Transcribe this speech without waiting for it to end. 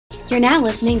You're now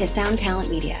listening to Sound Talent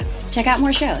Media. Check out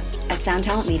more shows at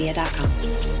soundtalentmedia.com.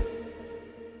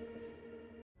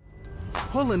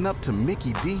 Pulling up to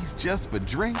Mickey D's just for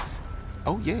drinks?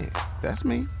 Oh yeah, that's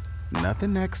me.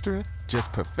 Nothing extra,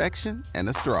 just perfection and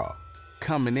a straw.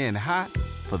 Coming in hot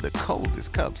for the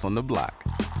coldest cups on the block.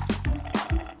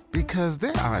 Because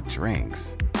there are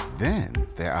drinks. Then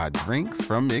there are drinks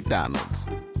from McDonald's.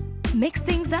 Mix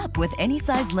things up with any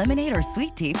size lemonade or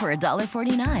sweet tea for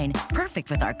 $1.49.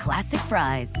 Perfect with our classic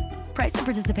fries. Price and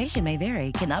participation may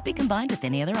vary. Cannot be combined with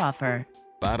any other offer.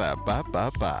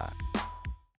 Ba-da-ba-ba-ba.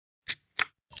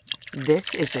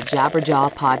 This is the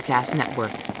Jabberjaw Podcast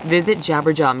Network. Visit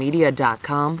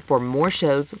jabberjawmedia.com for more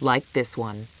shows like this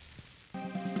one.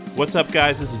 What's up,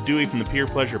 guys? This is Dewey from the Peer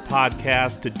Pleasure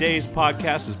Podcast. Today's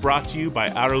podcast is brought to you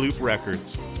by Outer Loop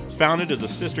Records. Founded as a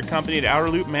sister company to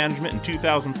Outer Loop Management in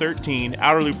 2013,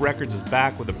 Outer Loop Records is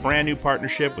back with a brand new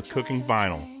partnership with Cooking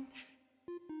Vinyl.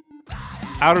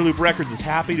 Outer Loop Records is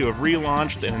happy to have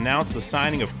relaunched and announced the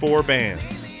signing of 4 bands: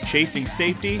 Chasing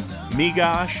Safety,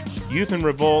 Migosh, Youth in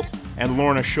Revolt, and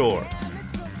Lorna Shore.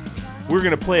 We're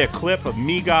going to play a clip of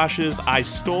Migosh's I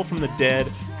Stole from the Dead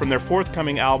from their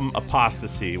forthcoming album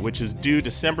Apostasy, which is due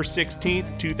December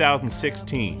 16th,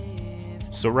 2016.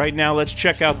 So right now, let's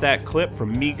check out that clip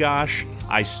from Migosh,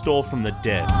 I Stole from the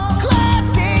Dead.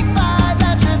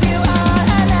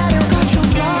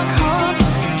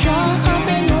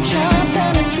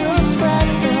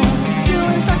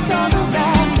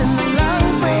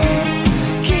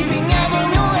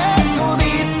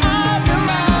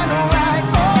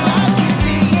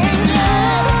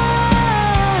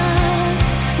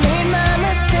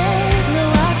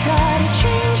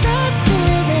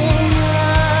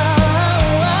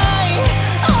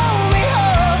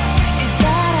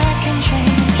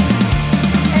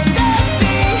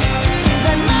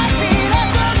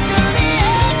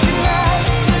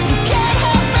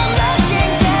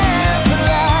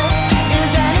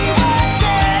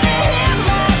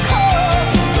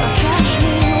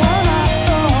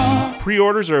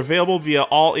 Pre-orders are available via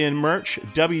All In Merch,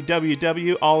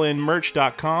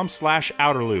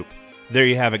 www.allinmerch.com/outerloop. There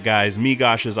you have it, guys.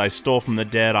 Migosh's I Stole from the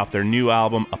Dead off their new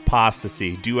album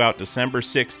Apostasy, due out December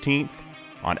 16th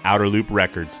on Outer Loop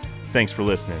Records. Thanks for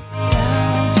listening.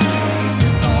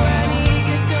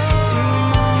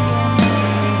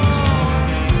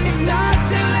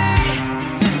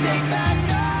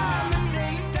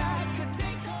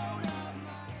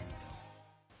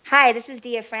 Hi, this is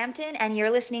Dia Frampton, and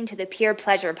you're listening to the Pure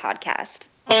Pleasure Podcast.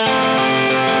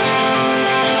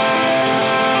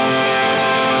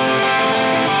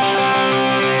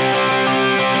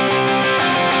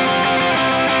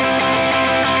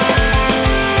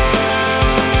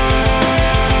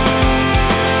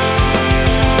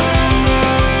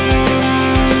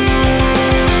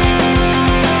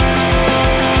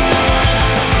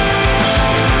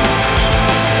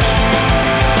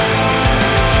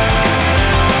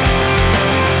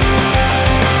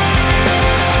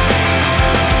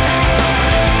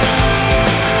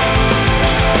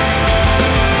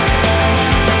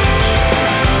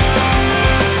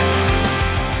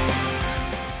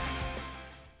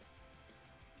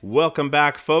 Welcome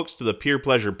back, folks, to the Peer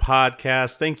Pleasure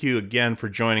Podcast. Thank you again for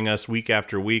joining us week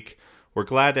after week. We're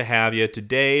glad to have you.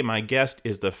 Today, my guest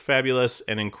is the fabulous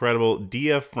and incredible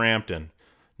Dia Frampton.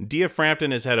 Dia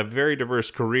Frampton has had a very diverse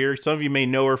career. Some of you may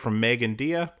know her from Meg and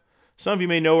Dia. Some of you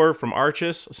may know her from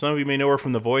Archis. Some of you may know her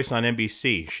from The Voice on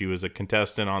NBC. She was a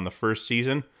contestant on the first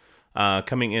season,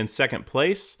 coming in second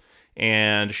place.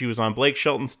 And she was on Blake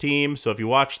Shelton's team. So if you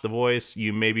watch The Voice,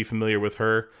 you may be familiar with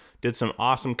her. Did some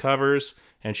awesome covers.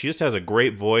 And she just has a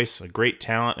great voice, a great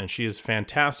talent, and she is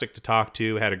fantastic to talk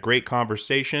to. Had a great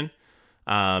conversation.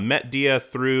 Met Dia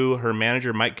through her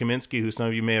manager, Mike Kaminsky, who some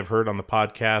of you may have heard on the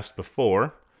podcast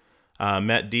before.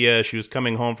 Met Dia, she was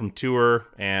coming home from tour,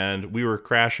 and we were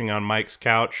crashing on Mike's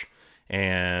couch,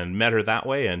 and met her that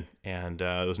way, and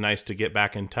it was nice to get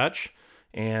back in touch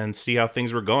and see how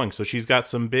things were going. So she's got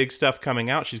some big stuff coming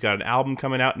out. She's got an album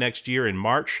coming out next year in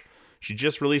March. She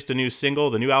just released a new single.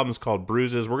 The new album's called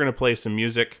Bruises. We're going to play some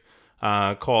music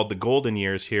called The Golden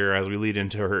Years here as we lead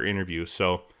into her interview.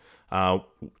 So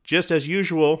just as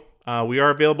usual, we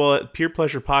are available at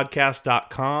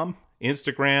peerpleasurepodcast.com,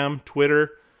 Instagram,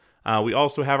 Twitter. We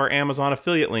also have our Amazon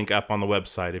affiliate link up on the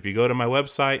website. If you go to my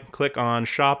website, click on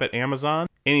Shop at Amazon,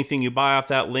 anything you buy off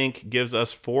that link gives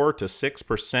us 4 to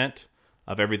 6%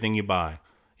 of everything you buy.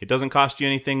 It doesn't cost you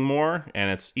anything more, and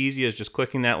it's easy as just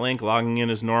clicking that link, logging in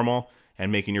as normal,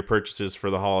 and making your purchases for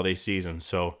the holiday season.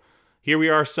 So here we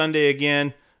are Sunday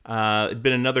again. It's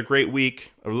been another great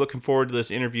week. We're looking forward to this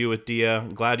interview with Dia.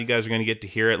 I'm glad you guys are going to get to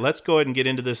hear it. Let's go ahead and get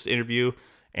into this interview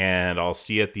and I'll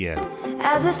see you at the end.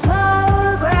 As the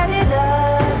smoke rises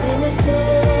up in the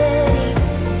city,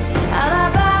 all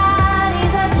our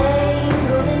bodies are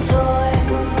tangled and torn.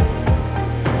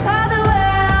 All the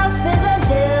world spins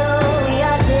until we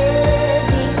are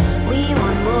dizzy. We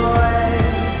want more.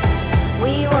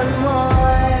 We want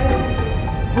more.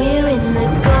 We're in the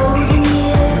golden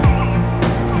years.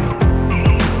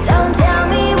 Don't tell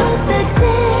me what the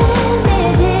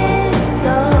damage is.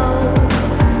 Oh,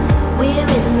 we're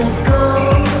in the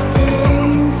golden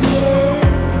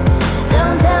years.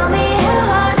 Don't tell me how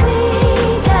hard we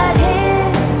got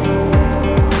hit.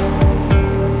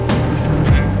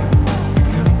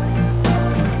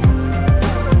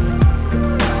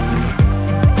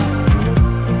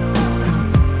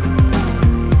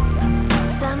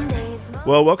 Some days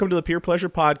Well, welcome to the Peer Pleasure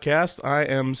Podcast. I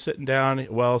am sitting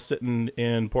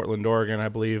in Portland, Oregon, I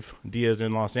believe. Dia's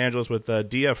in Los Angeles with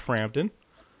Dia Frampton.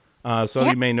 Some of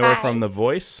you may know her from The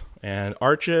Voice, and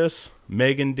Archis,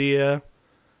 Megan Dia,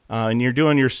 and you're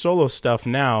doing your solo stuff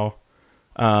now.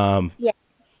 Yeah.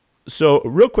 So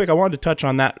real quick, I wanted to touch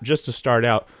on that just to start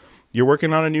out. You're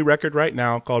working on a new record right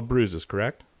now called Bruises,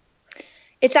 correct?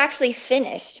 It's actually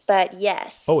finished, but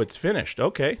yes. Oh, it's finished.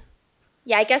 Okay.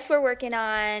 Yeah, I guess we're working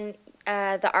on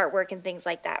the artwork and things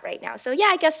like that right now. So yeah,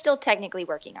 I guess still technically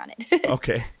working on it.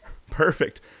 Okay,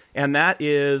 perfect. And that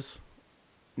is,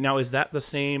 now is that the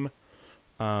same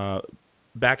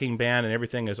backing band and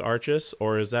everything as Archis,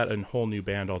 or is that a whole new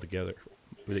band altogether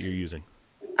that you're using?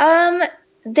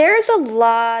 There's a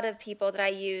lot of people that I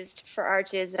used for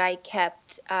Arches that I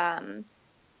kept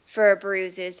for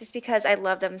Bruises just because I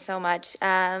love them so much.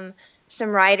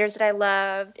 Some writers that I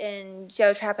loved, and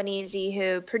Joe Trapanese,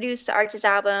 who produced the Arches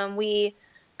album, we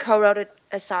co-wrote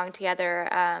a song together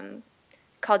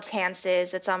called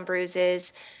Chances that's on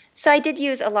Bruises. So I did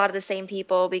use a lot of the same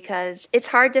people because it's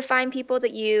hard to find people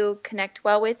that you connect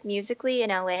well with musically in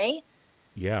LA.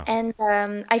 Yeah. And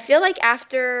I feel like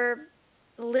after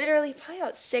literally probably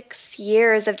about 6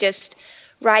 years of just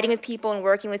writing with people and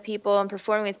working with people and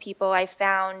performing with people, I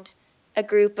found a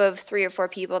group of 3 or 4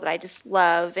 people that I just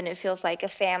love, and it feels like a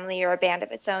family or a band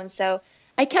of its own. So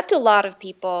I kept a lot of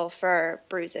people for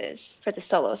Bruises, for the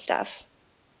solo stuff.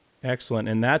 Excellent.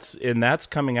 And that's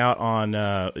coming out on,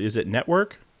 is it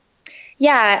Network?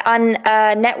 Yeah, on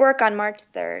Network on March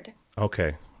 3rd.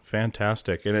 Okay,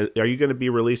 fantastic. And are you going to be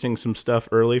releasing some stuff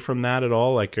early from that at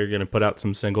all? Like, are you going to put out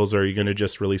some singles, or are you going to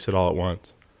just release it all at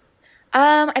once?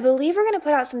 I believe we're going to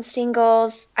put out some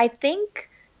singles. I think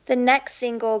the next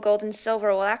single, Gold and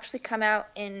Silver, will actually come out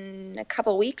in a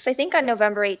couple weeks, I think on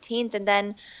November 18th. And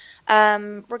then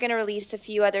we're going to release a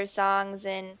few other songs.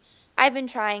 And I've been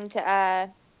trying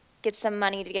to get some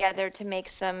money together to make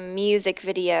some music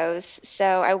videos.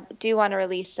 So I do want to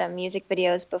release some music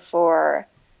videos before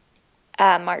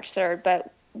March 3rd,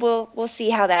 but we'll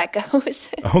see how that goes.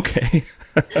 Okay.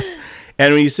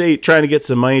 And when you say trying to get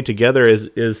some money together,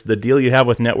 is the deal you have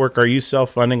with Network, are you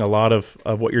self-funding a lot of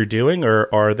what you're doing, or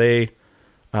are they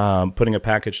putting a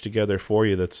package together for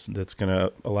you that's going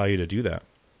to allow you to do that?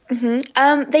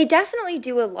 Mm-hmm. They definitely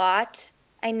do a lot.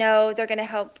 I know they're going to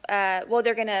help. They're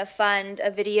going to fund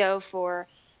a video for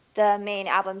the main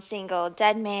album single,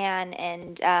 Dead Man,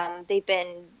 and they've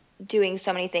been doing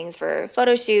so many things for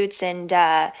photo shoots, and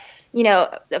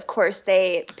of course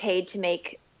they paid to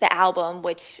make the album,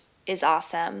 which is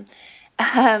awesome.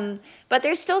 But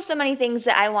there's still so many things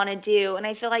that I want to do, and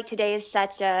I feel like today is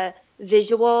such a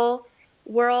visual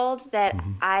world that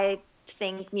I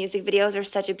think music videos are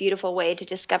such a beautiful way to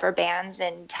discover bands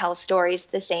and tell stories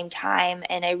at the same time,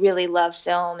 and I really love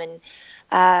film, and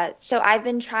so I've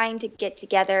been trying to get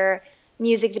together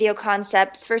music video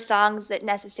concepts for songs that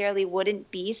necessarily wouldn't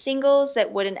be singles,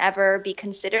 that wouldn't ever be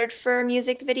considered for a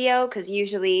music video, because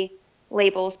usually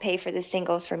labels pay for the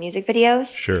singles for music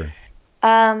videos. Sure.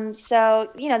 So,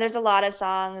 there's a lot of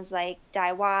songs like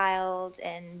Die Wild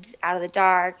and Out of the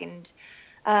Dark, and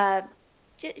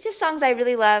just songs I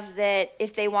really love that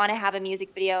if they want to have a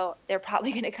music video, they're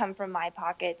probably going to come from my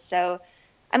pocket. So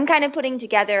I'm kind of putting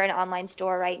together an online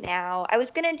store right now. I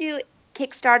was going to do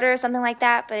Kickstarter or something like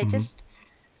that, but it just,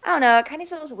 I don't know, it kind of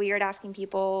feels weird asking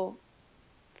people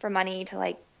for money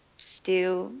to just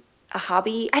do a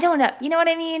hobby. I don't know. You know what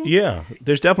I mean? Yeah,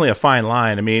 there's definitely a fine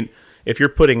line. I mean, if you're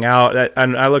putting out,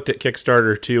 and I looked at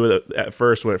Kickstarter too at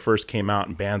first when it first came out,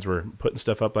 and bands were putting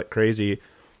stuff up like crazy,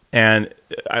 and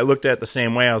I looked at it the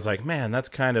same way. I was like, man, that's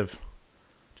kind of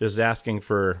just asking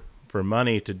for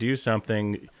money to do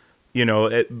something,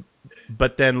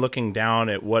 but then looking down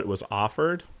at what was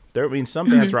offered, some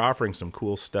bands were offering some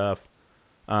cool stuff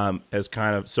as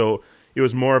kind of, so it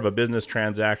was more of a business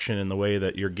transaction in the way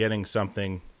that you're getting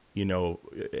something you know,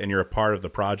 and you're a part of the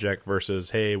project versus,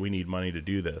 hey, we need money to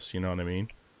do this. You know what I mean?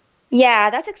 Yeah,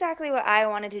 that's exactly what I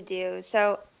wanted to do.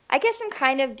 So I guess I'm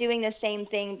kind of doing the same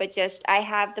thing, but just I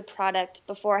have the product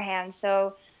beforehand.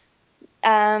 So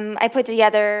I put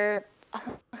together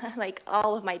like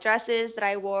all of my dresses that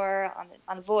I wore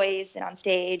on the Voice and on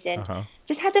stage, and Uh-huh.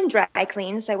 just had them dry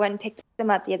cleaned. So I went and picked them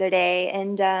up the other day,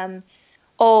 and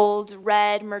old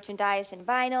red merchandise and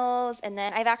vinyls. And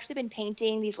then I've actually been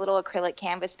painting these little acrylic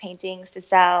canvas paintings to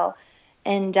sell,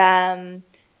 and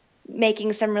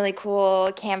making some really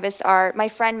cool canvas art. My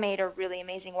friend made a really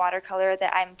amazing watercolor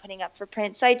that I'm putting up for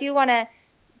print. So I do want to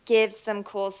give some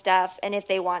cool stuff, and if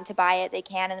they want to buy it, they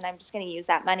can. And then I'm just going to use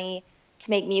that money to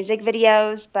make music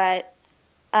videos. But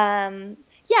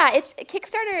yeah, it's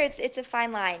Kickstarter. It's a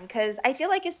fine line, because I feel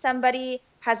like if somebody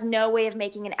has no way of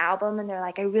making an album and they're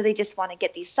like, I really just want to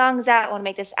get these songs out, I want to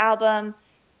make this album.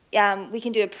 We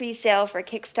can do a pre-sale for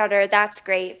Kickstarter. That's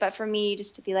great. But for me,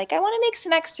 just to be like, I want to make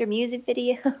some extra music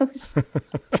videos,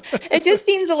 it just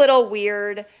seems a little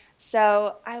weird.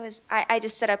 So I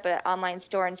just set up an online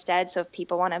store instead. So if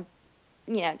people want to,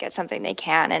 you know, get something, they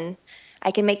can, and I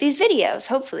can make these videos,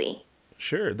 hopefully.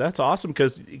 Sure, that's awesome,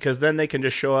 because then they can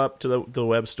just show up to the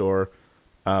web store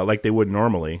like they would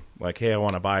normally, like, hey, I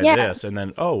want to buy this, and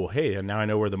then, oh, hey, and now I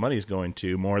know where the money's going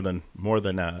to, more than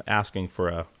asking for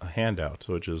a handout,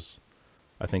 which is,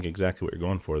 I think, exactly what you're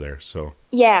going for there. So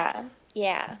Yeah.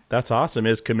 that's awesome.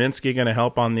 Is Kaminsky going to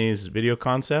help on these video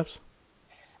concepts?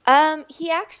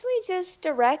 He actually just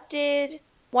directed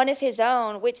one of his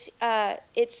own, which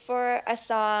it's for a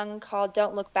song called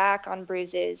 "Don't Look Back" on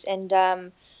Bruises,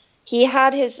 and he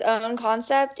had his own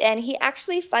concept, and he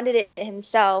actually funded it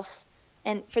himself.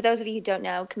 And for those of you who don't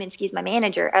know, Kaminsky is my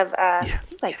manager of I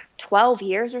think like 12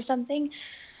 years or something.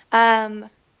 But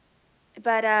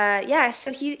yeah,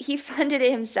 so he funded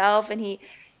it himself, and he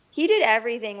did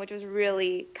everything, which was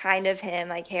really kind of him,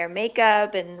 like hair,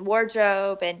 makeup, and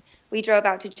wardrobe. And we drove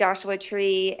out to Joshua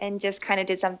Tree and just kind of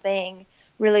did something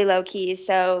really low key.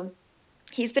 So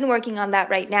he's been working on that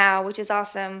right now, which is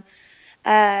awesome.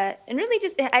 And really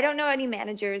just, I don't know any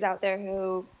managers out there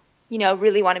who, you know,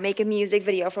 really want to make a music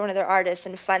video for one of their artists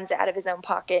and funds it out of his own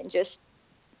pocket and just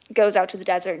goes out to the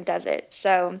desert and does it.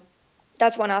 So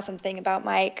that's one awesome thing about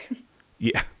Mike.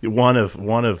 Yeah, one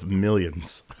of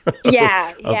millions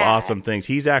Yeah, of awesome things.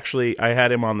 He's actually, I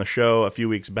had him on the show a few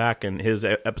weeks back, and his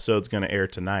episode's going to air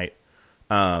tonight.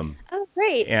 Oh,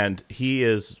 great. And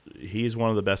he's one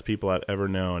of the best people I've ever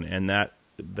known, and that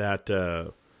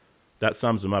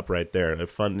sums him up right there. The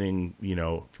funding, you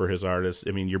know, for his artists.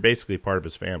 I mean, you're basically part of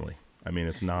his family. I mean,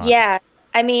 it's not. Yeah.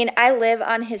 I mean, I live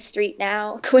on his street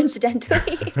now,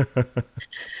 coincidentally.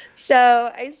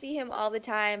 So I see him all the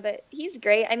time, but he's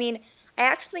great. I mean, I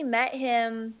actually met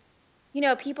him, you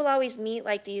know, people always meet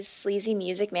like these sleazy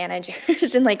music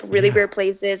managers in like really weird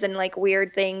places, and like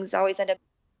weird things always end up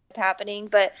happening.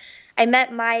 But I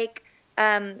met Mike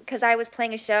because I was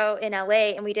playing a show in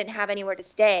LA and we didn't have anywhere to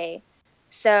stay.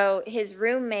 So his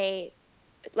roommate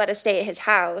let us stay at his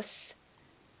house,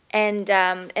 and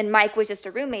Mike was just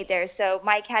a roommate there. So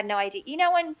Mike had no idea. You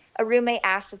know, when a roommate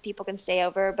asks if people can stay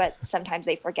over, but sometimes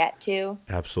they forget to.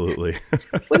 Absolutely.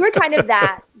 We were kind of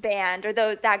that band, or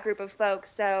that group of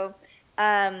folks. So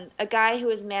a guy who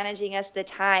was managing us at the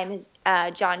time is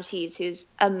John Cheese, who's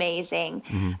amazing.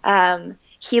 Mm-hmm.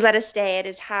 He let us stay at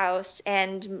his house,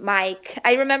 and Mike,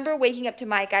 I remember waking up to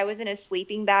Mike. I was in a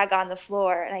sleeping bag on the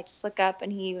floor, and I just look up,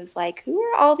 and he was like, "Who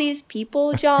are all these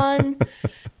people, John?"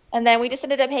 And then we just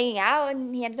ended up hanging out,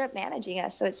 and he ended up managing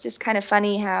us. So it's just kind of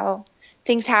funny how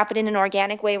things happen in an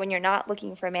organic way when you're not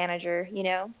looking for a manager, you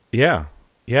know? Yeah.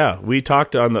 We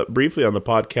talked briefly on the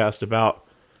podcast about,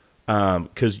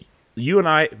 because you and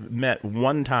I met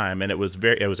one time, and it was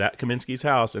at Kaminsky's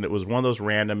house, and it was one of those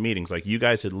random meetings. Like, you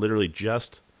guys had literally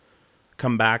just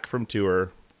come back from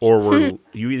tour, or were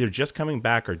you either just coming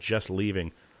back or just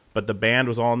leaving, but the band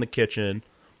was all in the kitchen,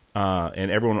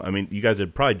 and everyone, I mean, you guys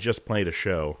had probably just played a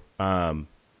show, and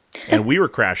we were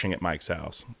crashing at Mike's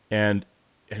house, and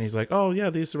he's like, "Oh yeah,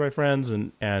 these are my friends,"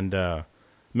 and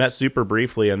met super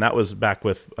briefly, and that was back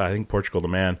with, I think, Portugal the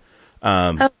Man.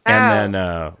 Oh, wow.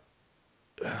 And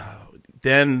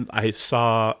then I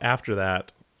saw after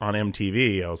that on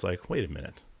MTV, I was like, wait a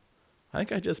minute, I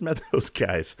think I just met those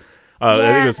guys. I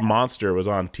think it was Monster was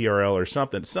on TRL or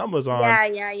something. Some was on.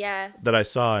 Yeah. That I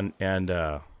saw, and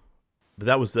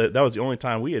that was the only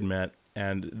time we had met,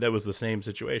 and that was the same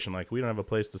situation. Like, we don't have a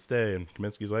place to stay, and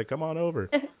Kaminsky's like, come on over.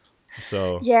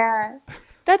 So yeah,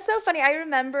 that's so funny. I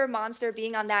remember Monster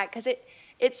being on that, because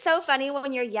it's so funny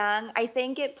when you're young. I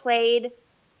think it played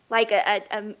like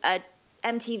a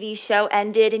MTV show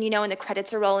ended and, when the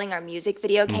credits are rolling, our music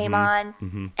video came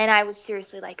on. And I was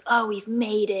seriously like, oh, we've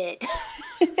made it.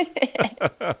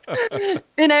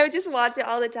 And I would just watch it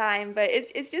all the time. But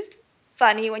it's just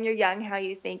funny when you're young how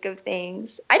you think of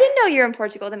things. I didn't know you were in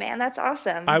Portugal, the man. That's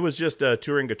awesome. I was just a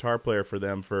touring guitar player for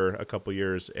them for a couple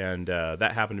years, and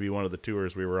that happened to be one of the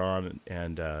tours we were on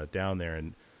and down there.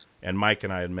 And Mike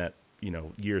and I had met,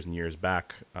 years and years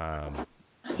back.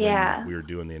 Yeah. We were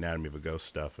doing the Anatomy of a Ghost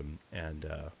stuff, and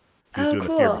he was doing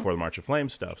cool. the Fear Before the March of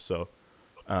Flames stuff. So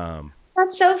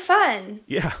That's so fun.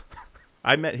 yeah,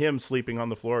 I met him sleeping on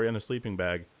the floor in a sleeping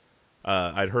bag.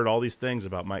 I'd heard all these things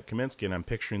about Mike Kaminsky, and I'm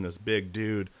picturing this big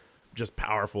dude, just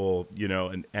powerful,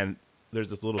 and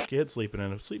there's this little kid sleeping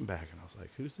in a sleeping bag, and I was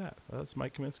like, "Who's that?" Oh, that's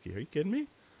Mike Kaminsky. Are you kidding me?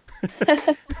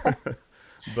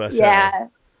 But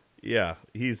yeah,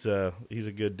 he's a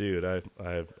good dude.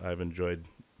 I've enjoyed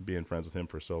being friends with him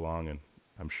for so long, and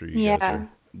I'm sure you guys are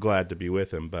glad to be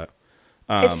with him. But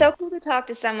it's so cool to talk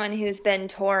to someone who's been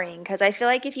touring, because I feel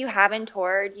like if you haven't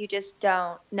toured, you just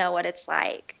don't know what it's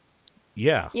like.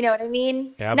 Yeah. You know what I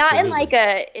mean? Absolutely. Not in like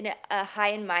in a high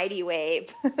and mighty way,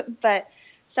 but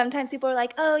sometimes people are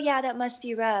like, "Oh yeah, that must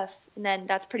be rough," and then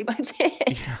that's pretty much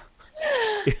it. Yeah.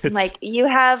 Like, you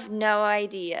have no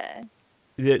idea.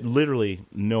 Literally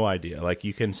no idea. Like,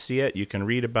 you can see it, you can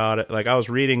read about it. Like, I was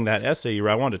reading that essay you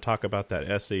wrote. I wanted to talk about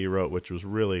that essay you wrote, which was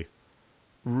really,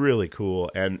 really cool,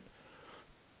 and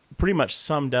pretty much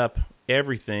summed up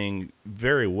everything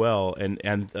very well.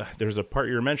 And there's a part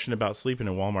you were mentioning about sleeping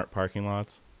in Walmart parking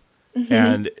lots.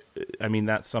 And I mean,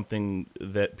 that's something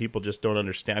that people just don't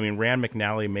understand. I mean, Rand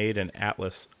McNally made an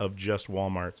atlas of just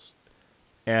Walmarts,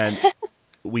 and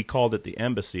we called it the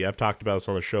Embassy. I've talked about this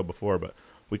on the show before, but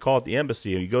we call it the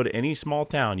Embassy. You go to any small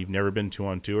town you've never been to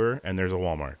on tour, and there's a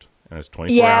Walmart, and it's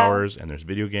 24 hours, and there's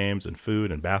video games and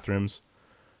food and bathrooms,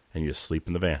 and you just sleep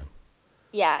in the van.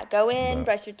 Yeah, go in,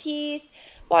 brush your teeth,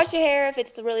 wash your hair. If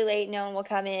it's really late, no one will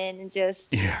come in, and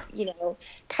just,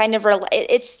 kind of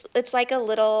it's like a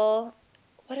little,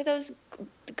 what are those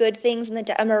good things in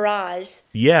a mirage?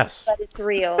 Yes. But it's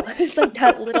real. It's like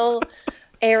that little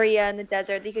area in the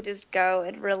desert that you could just go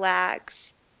and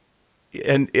relax.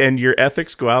 And your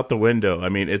ethics go out the window. I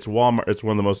mean, it's Walmart. It's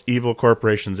one of the most evil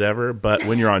corporations ever, but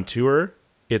when you're on tour,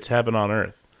 it's heaven on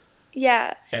earth.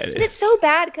 Yeah, and it's so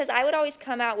bad because I would always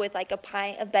come out with like a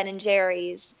pint of Ben and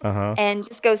Jerry's and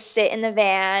just go sit in the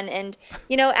van. And,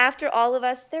 after all of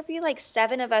us, there'd be like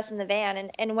 7 of us in the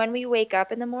van. And when we wake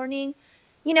up in the morning,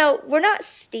 we're not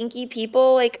stinky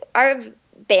people. Like, our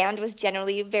band was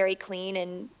generally very clean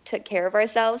and took care of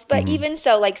ourselves. But even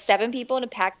so, like 7 people in a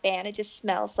packed van, it just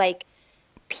smells like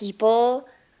people,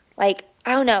 like,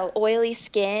 I don't know, oily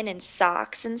skin and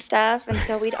socks and stuff. And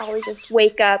so we'd always just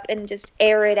wake up and just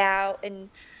air it out and,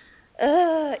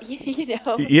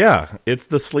 Yeah, it's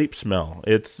the sleep smell.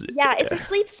 It's a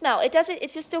sleep smell.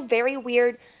 It's just a very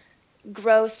weird,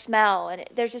 gross smell. And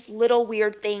there's just little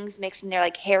weird things mixed in there,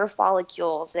 like hair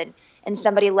follicles. And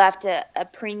somebody left a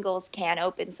Pringles can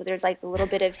open. So there's like a little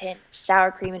bit of hint of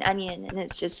sour cream and onion. And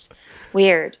it's just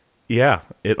weird. Yeah,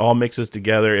 it all mixes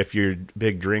together. If you're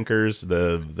big drinkers,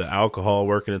 the alcohol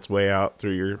working its way out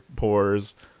through your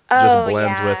pores just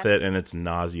blends with it, and it's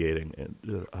nauseating.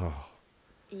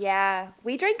 Yeah,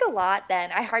 we drink a lot then.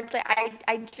 I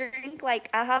drink, like,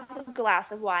 I have a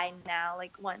glass of wine now,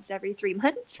 like, once every 3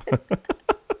 months.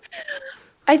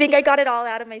 I think I got it all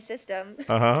out of my system.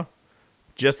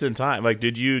 Just in time. Like,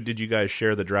 did you guys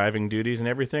share the driving duties and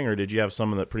everything, or did you have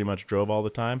someone that pretty much drove all the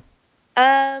time?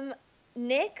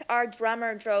 Nick, our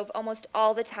drummer, drove almost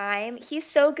all the time. He's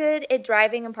so good at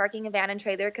driving and parking a van and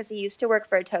trailer because he used to work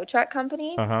for a tow truck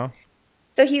company.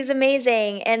 So he was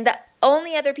amazing. And the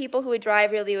only other people who would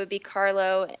drive really would be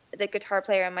Carlo, the guitar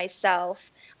player, and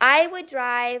myself. I would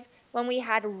drive when we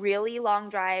had really long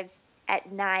drives at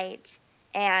night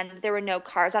and there were no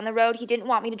cars on the road. He didn't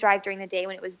want me to drive during the day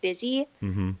when it was busy.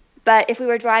 But if we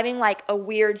were driving like a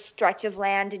weird stretch of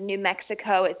land in New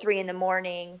Mexico at 3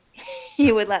 a.m,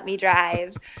 he would let me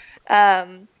drive.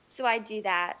 So I do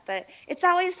that. But it's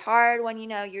always hard when,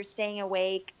 you're staying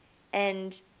awake.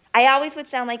 And I always would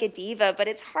sound like a diva, but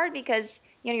it's hard because,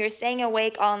 you're staying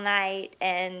awake all night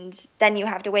and then you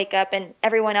have to wake up and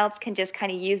everyone else can just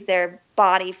kind of use their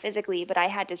body physically, but I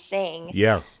had to sing.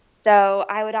 Yeah. So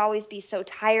I would always be so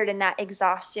tired, and that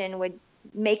exhaustion would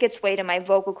make its way to my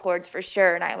vocal cords for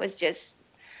sure. And I was just,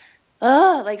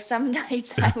 like, some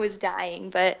nights I was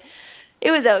dying, but it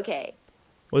was okay.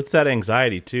 Well, it's that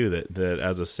anxiety too, that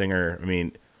as a singer, I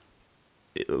mean,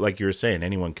 like you were saying,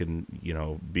 anyone can,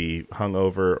 be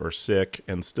hungover or sick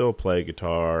and still play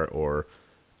guitar or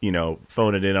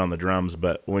phone it in on the drums.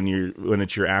 But when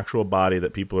it's your actual body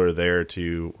that people are there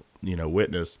to,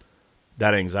 witness,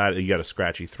 that anxiety, you got a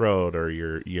scratchy throat or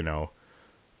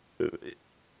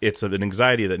it's an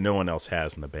anxiety that no one else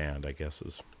has in the band, I guess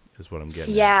is what I'm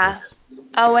getting Yeah. at.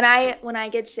 Oh, when I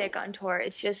get sick on tour,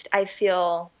 it's just, I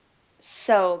feel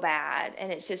so bad.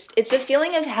 And it's a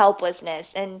feeling of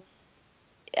helplessness. And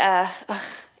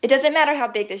it doesn't matter how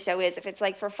big the show is. If it's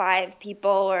like for 5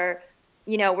 people or,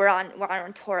 we're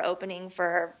on tour opening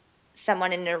for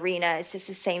someone in an arena, it's just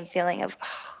the same feeling of,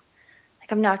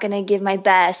 like I'm not going to give my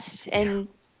best. And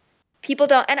people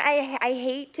don't, and I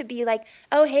hate to be like,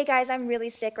 oh, hey guys, I'm really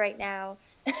sick right now.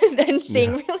 And then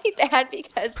sing really bad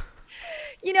because,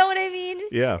 you know what I mean?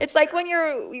 Yeah. It's like when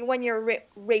you're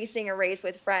racing a race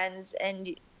with friends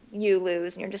and you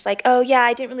lose and you're just like, oh yeah,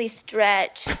 I didn't really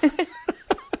stretch.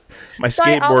 My So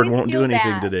I skateboard always won't do feel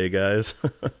anything bad. today, guys.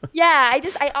 Yeah,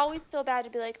 I always feel bad to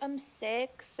be like, I'm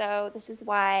sick, so this is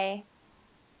why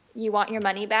you want your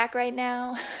money back right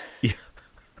now. Yeah.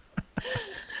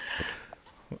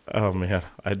 Oh man,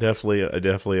 I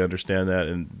definitely understand that,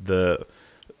 and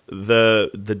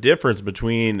the difference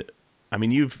between, I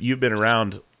mean, you've been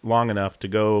around long enough to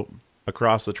go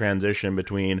across the transition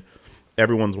between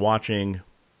everyone's watching,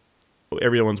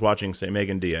 say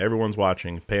Megan Dia, everyone's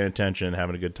watching, paying attention,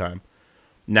 having a good time.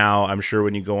 Now, I'm sure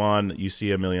when you go on, you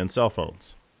see a million cell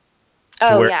phones.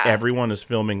 To where everyone is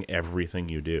filming everything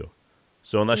you do.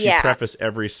 So unless you preface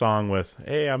every song with,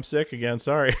 hey, I'm sick again,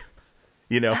 sorry.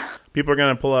 People are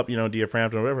going to pull up, Dia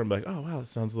Frampton or whatever and be like, oh, wow, that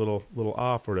sounds a little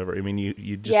off or whatever. I mean,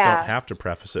 you just don't have to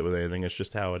preface it with anything. It's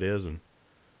just how it is. And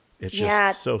it's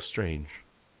just so strange.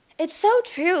 It's so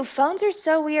true. Phones are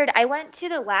so weird. I went to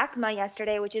the LACMA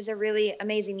yesterday, which is a really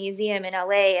amazing museum in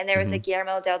LA, and there was a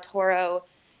Guillermo del Toro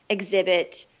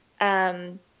exhibit.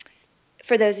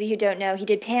 For those of you who don't know, he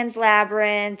did Pan's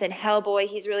Labyrinth and Hellboy.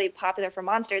 He's really popular for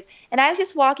monsters. And I was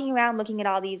just walking around looking at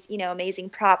all these,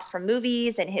 amazing props from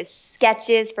movies and his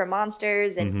sketches for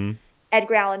monsters and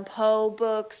Edgar Allan Poe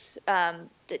books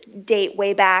that date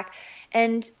way back.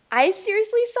 And I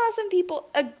seriously saw some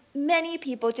people, many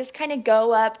people just kind of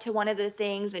go up to one of the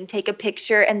things and take a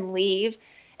picture and leave.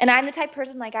 And I'm the type of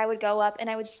person, like I would go up and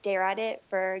I would stare at it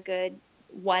for a good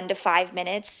 1 to 5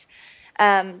 minutes.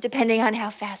 Depending on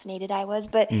how fascinated I was.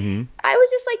 But I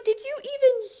was just like, did you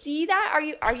even see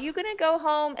that? Are you going to go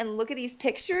home and look at these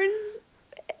pictures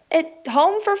at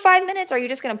home for 5 minutes? Or are you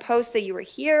just going to post that you were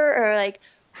here? Or like,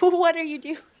 what are you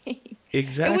doing?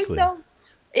 Exactly. It was so,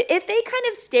 if they kind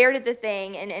of stared at the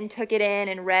thing and took it in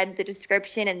and read the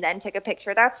description and then took a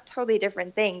picture, that's a totally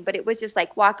different thing. But it was just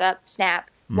like, walk up,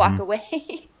 snap, walk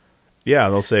away. Yeah,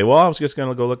 they'll say, well, I was just going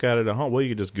to go look at it at home. Well, you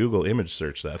could just Google image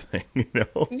search that thing,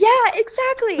 Yeah,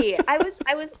 exactly. I was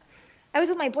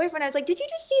with my boyfriend. I was like, did you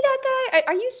just see that guy?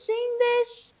 Are you seeing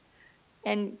this?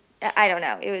 And I don't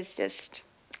know. It was just,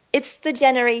 it's the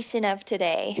generation of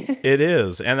today. It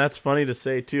is. And that's funny to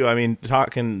say, too. I mean,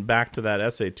 talking back to that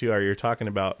essay, too, you're talking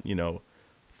about,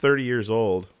 30 years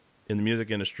old in the music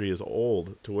industry is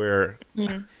old to where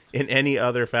in any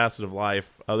other facet of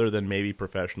life other than maybe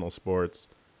professional sports,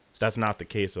 that's not the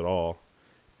case at all.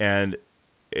 And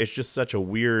it's just such a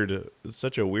weird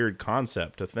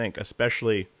concept to think,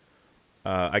 especially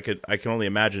I can only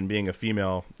imagine being a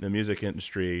female in the music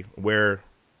industry where,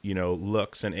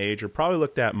 looks and age are probably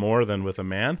looked at more than with a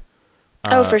man.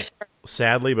 Oh, for sure.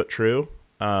 Sadly, but true.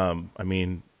 I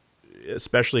mean,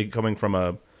 especially coming from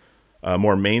a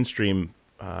more mainstream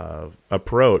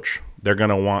approach, they're going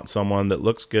to want someone that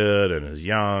looks good and is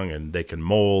young and they can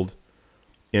mold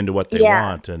into what they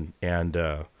want. And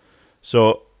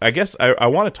so I guess I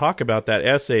want to talk about that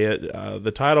essay.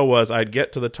 The title was, I'd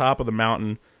get to the top of the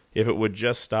mountain if it would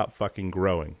just stop fucking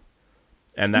growing.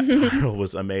 And that title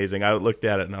was amazing. I looked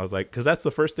at it and I was like, because that's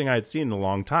the first thing I had seen in a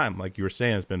long time. Like you were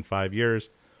saying, it's been 5 years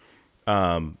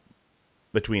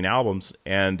between albums.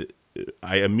 And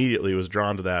I immediately was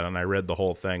drawn to that and I read the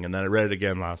whole thing. And then I read it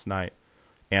again last night.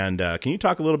 And can you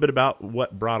talk a little bit about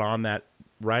what brought on that,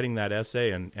 writing that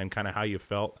essay and kind of how you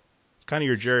felt? It's kind of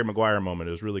your Jerry Maguire moment.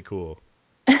 It was really cool.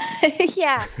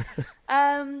 Yeah.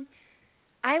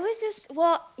 I was just,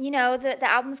 the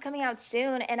album's coming out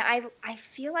soon and I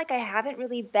feel like I haven't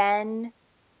really been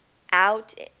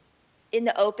out in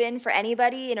the open for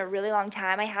anybody in a really long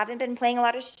time. I haven't been playing a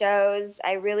lot of shows.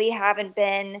 I really haven't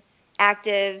been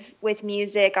active with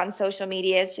music on social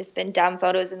media. It's just been dumb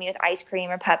photos of me with ice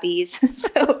cream or puppies.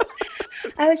 So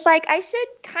I was like, I should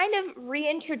kind of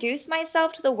reintroduce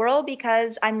myself to the world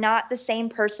because I'm not the same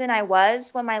person I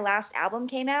was when my last album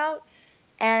came out.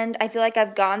 And I feel like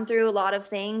I've gone through a lot of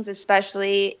things,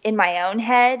 especially in my own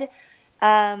head.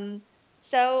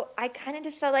 So I kind of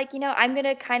just felt like, I'm going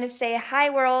to kind of say,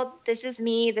 hi world, this is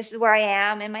me, this is where I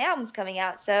am, and my album's coming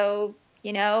out. So,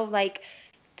 like,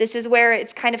 this is where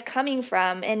it's kind of coming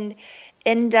from. And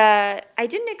I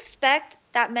didn't expect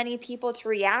that many people to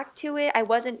react to it. I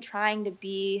wasn't trying to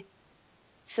be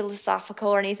philosophical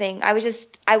or anything. I was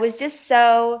just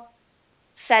so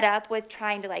fed up with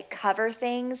trying to like cover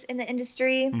things in the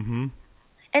industry. Mm-hmm.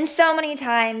 And so many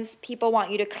times people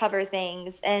want you to cover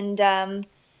things. And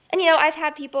I've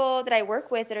had people that I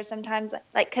work with that are sometimes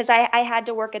like, cause I had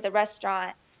to work at the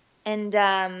restaurant and,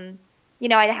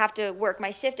 I'd have to work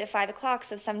my shift at 5:00.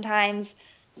 So sometimes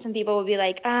some people will be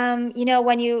like,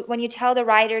 when you tell the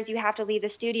writers you have to leave the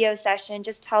studio session,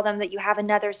 just tell them that you have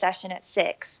another session at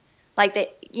 6. Like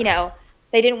they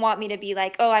didn't want me to be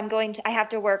like, oh, I have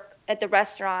to work at the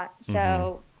restaurant.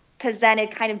 So, cause then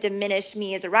it kind of diminished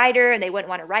me as a writer and they wouldn't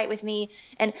want to write with me.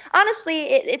 And honestly,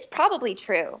 it's probably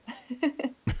true.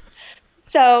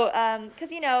 So,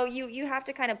 cause you have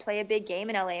to kind of play a big game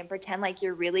in LA and pretend like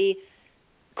you're really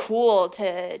cool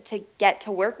to get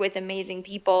to work with amazing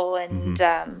people and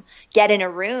get in a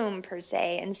room per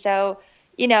se. And so,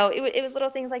 it was little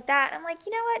things like that. I'm like,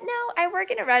 you know what? No, I work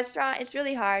in a restaurant. It's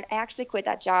really hard. I actually quit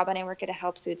that job and I work at a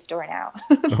health food store now.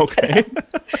 Okay.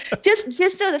 But,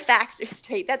 just so the facts are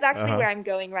straight. That's actually where I'm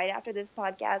going right after this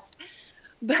podcast.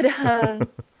 But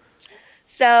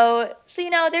so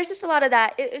there's just a lot of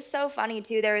that. It was so funny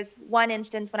too. There was one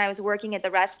instance when I was working at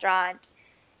the restaurant.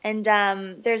 And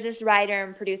there's this writer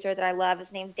and producer that I love.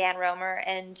 His name's Dan Romer.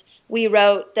 And we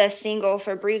wrote the single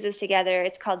for Bruises together.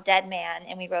 It's called Dead Man.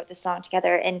 And we wrote the song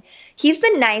together. And he's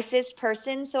the nicest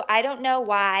person. So I don't know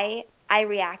why I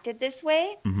reacted this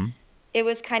way. Mm-hmm. It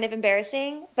was kind of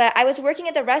embarrassing. But I was working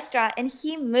at the restaurant. And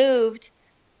he moved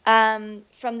from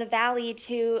the Valley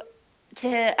to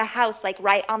a house like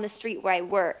right on the street where I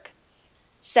work.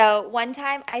 So one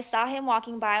time I saw him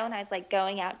walking by when I was like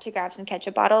going out to grab some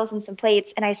ketchup bottles and some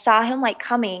plates, and I saw him like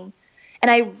coming, and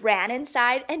I ran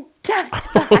inside and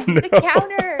ducked behind the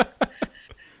counter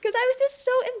because I was just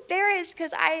so embarrassed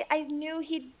because I knew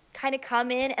he'd kind of come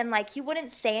in and like he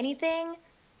wouldn't say anything,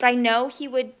 but I know he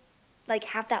would like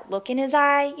have that look in his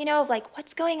eye, of like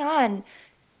what's going on,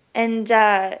 and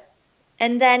then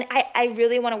I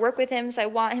really want to work with him, so I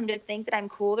want him to think that I'm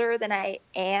cooler than I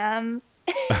am.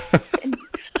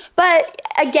 But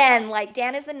again, like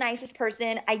Dan is the nicest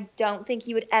person. I don't think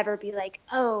he would ever be like,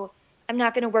 oh, I'm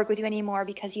not going to work with you anymore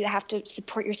because you have to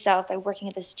support yourself by working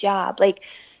at this job. Like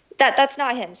that's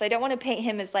not him. So I don't want to paint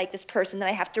him as like this person that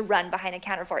I have to run behind a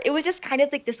counter for. It was just kind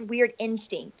of like this weird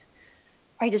instinct.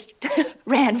 I just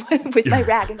ran with my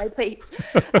rag and my plates.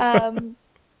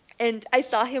 And I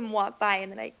saw him walk by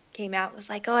and then I came out and was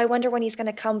like, oh, I wonder when he's going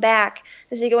to come back.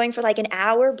 Is he going for like an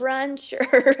hour brunch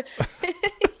or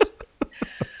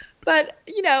But,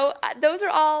 those are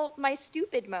all my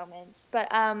stupid moments.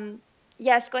 But,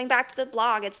 yes, going back to the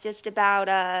blog, it's just about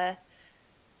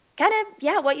kind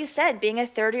of, what you said, being a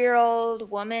 30-year-old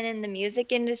woman in the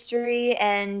music industry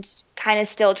and kind of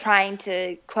still trying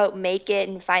to, quote, make it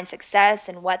and find success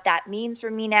and what that means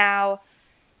for me now.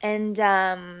 And,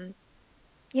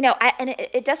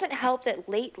 it doesn't help that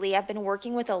lately I've been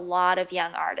working with a lot of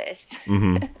young artists.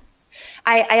 Mm-hmm.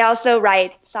 I also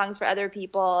write songs for other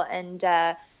people and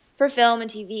for film and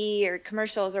TV or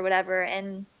commercials or whatever.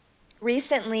 And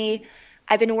recently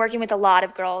I've been working with a lot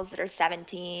of girls that are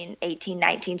 17, 18,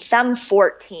 19, some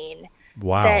 14.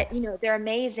 Wow. That, they're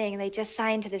amazing. They just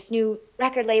signed to this new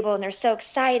record label and they're so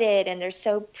excited and they're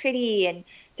so pretty and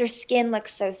their skin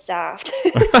looks so soft.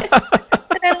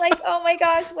 And I'm like, oh my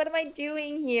gosh, what am I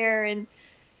doing here? And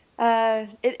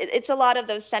it's a lot of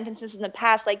those sentences in the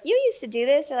past, like you used to do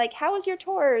this, or like, how was your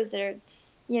tours? Or,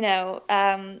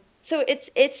 so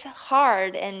it's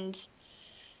hard. And,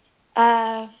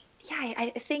 I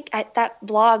think that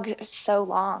blog is so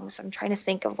long, so I'm trying to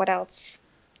think of what else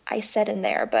I said in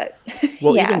there, but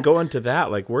well, even going to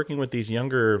that, like working with these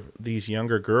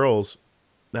younger girls,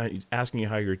 asking you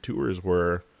how your tours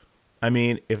were. I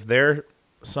mean, if they're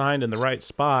signed in the right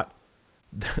spot,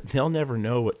 they'll never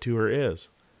know what tour is.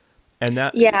 And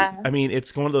that, I mean,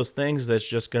 it's one of those things that's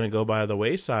just going to go by the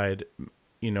wayside,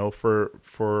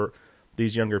 for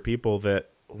these younger people that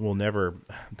they'll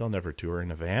never tour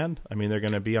in a van. I mean, they're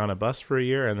going to be on a bus for a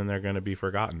year and then they're going to be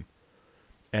forgotten.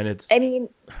 And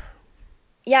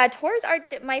tours are,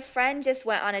 my friend just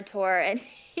went on a tour and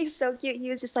he's so cute. He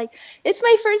was just like, it's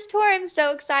my first tour. I'm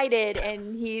so excited.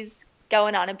 And he's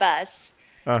going on a bus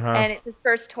and it's his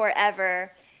first tour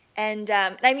ever. And,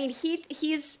 I mean,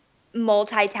 he's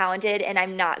multi-talented, and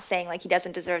I'm not saying like he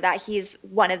doesn't deserve that. He's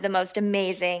one of the most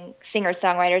amazing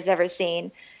singer-songwriters I've ever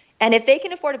seen. And if they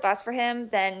can afford a bus for him,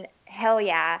 then hell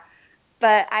yeah.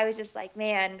 But I was just like,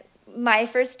 man, my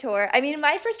first tour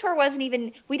wasn't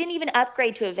even, we didn't even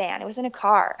upgrade to a van. It was in a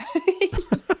car,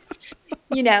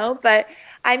 but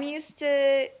I'm used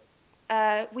to,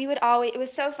 it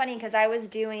was so funny because I was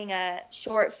doing a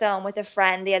short film with a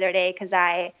friend the other day because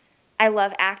I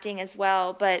love acting as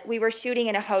well, but we were shooting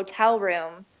in a hotel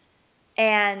room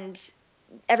and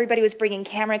everybody was bringing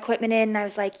camera equipment in. And I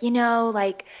was like,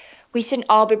 we shouldn't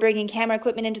all be bringing camera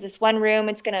equipment into this one room.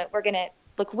 We're going to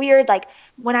look weird. Like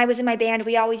when I was in my band,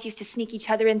 we always used to sneak each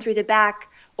other in through the back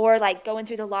or like go in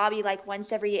through the lobby like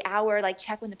once every hour, like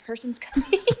check when the person's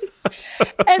coming.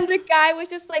 And the guy was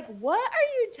just like, what are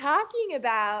you talking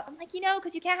about? I'm like,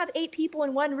 because you can't have 8 people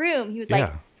in one room. He was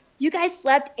like, you guys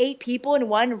slept 8 people in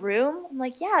one room? I'm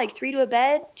like, yeah, like 3 to a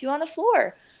bed, 2 on the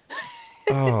floor.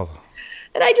 Oh.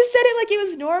 And I just said it like it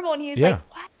was normal. And he was like,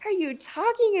 what are you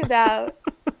talking about?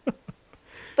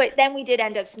 But then we did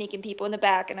end up sneaking people in the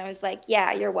back, and I was like,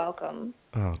 yeah, you're welcome.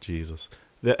 Oh, Jesus.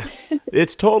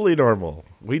 It's totally normal.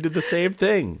 We did the same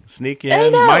thing. Sneak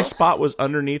in. My spot was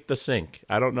underneath the sink.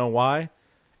 I don't know why.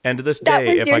 And to this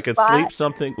day, if I could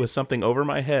sleep with something over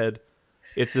my head,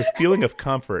 it's this feeling of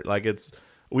comfort. Like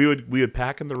we would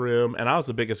pack in the room, and I was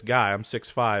the biggest guy. I'm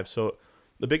 6'5", so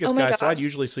the biggest guy. So I'd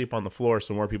usually sleep on the floor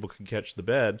so more people could catch the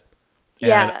bed.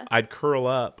 And I'd curl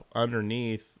up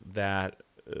underneath that.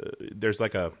 There's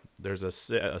a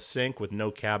sink with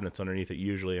no cabinets underneath it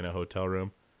usually in a hotel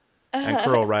room, and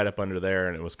curl right up under there,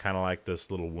 and it was kind of like this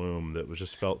little womb that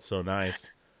just felt so nice.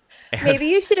 And maybe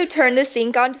you should have turned the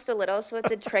sink on just a little so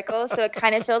it's a trickle, so it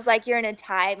kind of feels like you're in a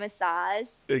Thai massage.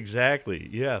 Exactly.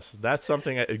 Yes, that's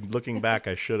something. Looking back,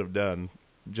 I should have done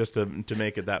just to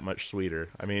make it that much sweeter.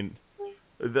 I mean,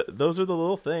 those are the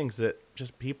little things that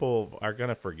just people are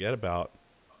gonna forget about.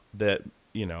 That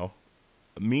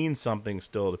means something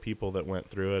still to people that went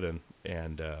through it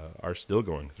and are still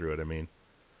going through it. I mean,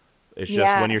 it's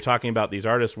just when you're talking about these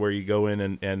artists where you go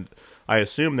in and I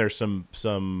assume there's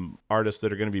some artists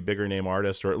that are going to be bigger name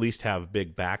artists or at least have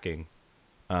big backing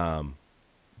to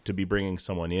be bringing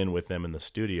someone in with them in the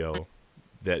studio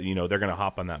that, they're going to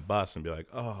hop on that bus and be like,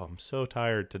 oh, I'm so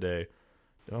tired today.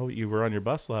 Oh, you were on your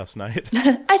bus last night.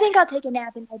 I think I'll take a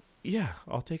nap.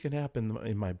 I'll take a nap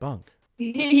in my bunk.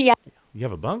 Yeah. You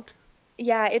have a bunk?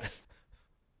 Yeah, it's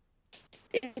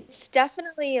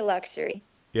definitely a luxury.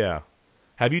 Yeah.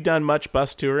 Have you done much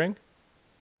bus touring?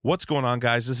 What's going on,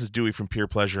 guys? This is Dewey from Peer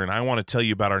Pleasure, and I want to tell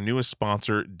you about our newest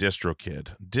sponsor,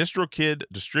 DistroKid. DistroKid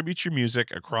distributes your music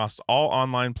across all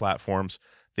online platforms.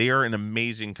 They are an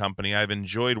amazing company. I've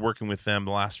enjoyed working with them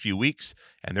the last few weeks,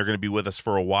 and they're going to be with us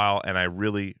for a while, and I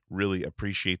really, really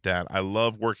appreciate that. I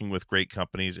love working with great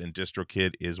companies, and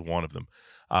DistroKid is one of them.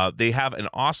 They have an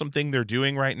awesome thing they're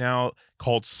doing right now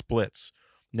called splits.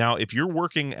 Now, if you're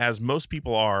working, as most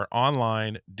people are,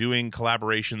 online, doing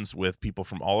collaborations with people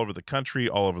from all over the country,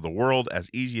 all over the world, as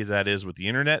easy as that is with the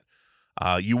internet,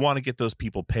 you want to get those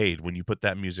people paid when you put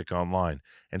that music online.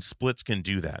 And splits can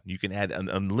do that. You can add an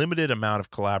unlimited amount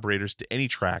of collaborators to any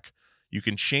track. You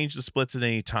can change the splits at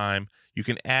any time. You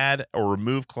can add or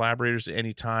remove collaborators at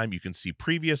any time. You can see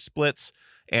previous splits.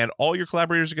 And all your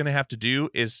collaborators are going to have to do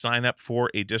is sign up for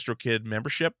a DistroKid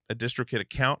membership, a DistroKid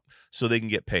account, so they can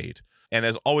get paid. And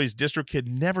as always, DistroKid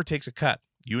never takes a cut.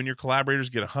 You and your collaborators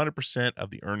get 100% of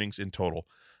the earnings in total.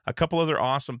 A couple other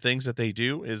awesome things that they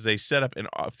do is they set up an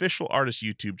official artist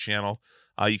YouTube channel.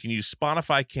 You can use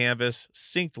Spotify Canvas,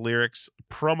 synced lyrics,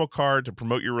 promo card to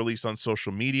promote your release on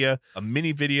social media, a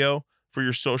mini video for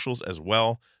your socials as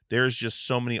well. There's just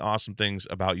so many awesome things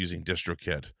about using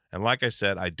DistroKid. And like I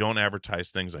said, I don't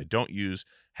advertise things I don't use,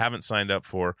 haven't signed up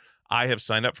for. I have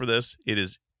signed up for this. It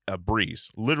is a breeze,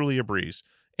 literally a breeze.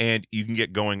 And you can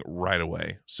get going right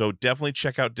away. So definitely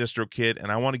check out DistroKid,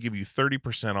 and I want to give you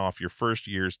 30% off your first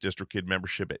year's DistroKid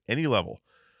membership at any level.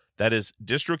 That is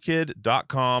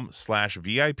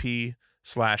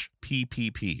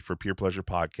distrokid.com/VIP/PPP for Peer Pleasure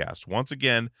Podcast. Once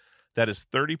again, that is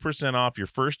 30% off your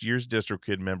first year's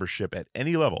DistroKid membership at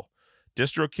any level.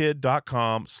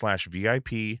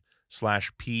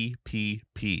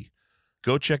 distrokid.com/VIP/PPP.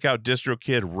 Go check out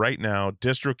DistroKid right now,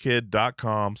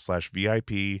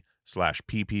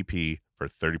 distrokid.com/VIP/PPP for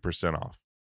 30% off.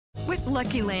 With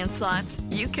Lucky Land Slots,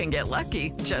 you can get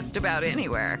lucky just about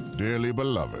anywhere. Dearly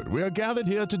beloved, we are gathered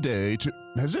here today to...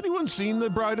 Has anyone seen the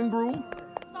bride and groom?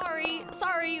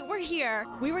 Sorry, we're here.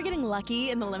 We were getting lucky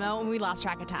in the limo and we lost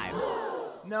track of time.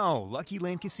 No, Lucky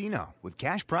Land Casino, with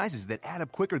cash prizes that add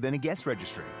up quicker than a guest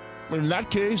registry. In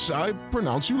that case, I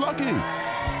pronounce you lucky.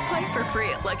 Play for free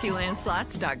at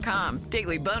LuckyLandSlots.com.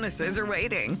 Daily bonuses are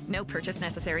waiting. No purchase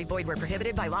necessary. Void where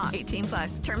prohibited by law.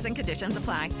 18+. Terms and conditions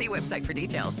apply. See website for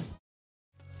details.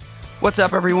 What's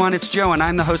up, everyone? It's Joe, and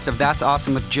I'm the host of That's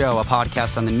Awesome with Joe, a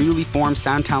podcast on the newly formed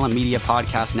Sound Talent Media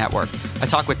Podcast Network. I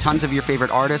talk with tons of your favorite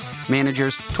artists,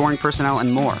 managers, touring personnel,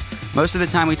 and more. Most of the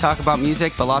time we talk about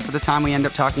music, but lots of the time we end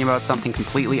up talking about something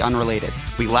completely unrelated.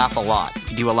 We laugh a lot.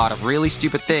 We do a lot of really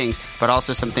stupid things, but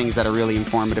also some things that are really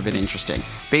informative and interesting.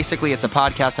 Basically, it's a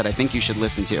podcast that I think you should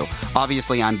listen to.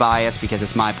 Obviously, I'm biased because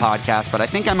it's my podcast, but I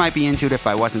think I might be into it if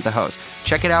I wasn't the host.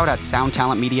 Check it out at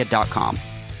soundtalentmedia.com.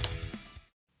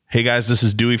 Hey guys, this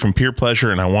is Dewey from Peer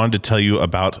Pleasure, and I wanted to tell you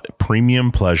about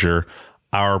Premium Pleasure,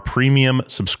 our premium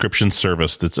subscription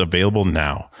service that's available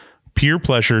now.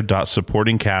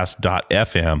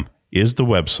 peerpleasure.supportingcast.fm is the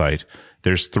website.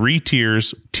 There's 3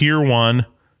 tiers, Tier 1,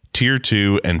 Tier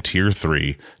 2, and Tier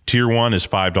 3. Tier 1 is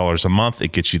 $5 a month.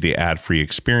 It gets you the ad-free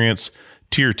experience.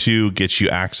 Tier 2 gets you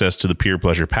access to the Peer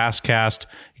Pleasure Passcast.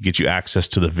 It gets you access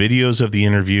to the videos of the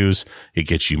interviews. It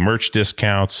gets you merch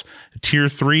discounts. Tier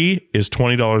 3 is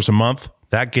 $20 a month.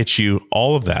 That gets you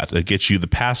all of that. It gets you the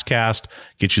Passcast,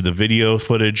 gets you the video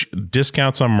footage,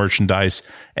 discounts on merchandise,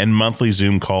 and monthly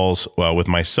Zoom calls with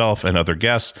myself and other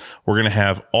guests. We're going to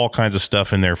have all kinds of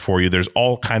stuff in there for you. There's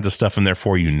all kinds of stuff in there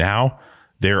for you now.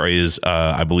 There is,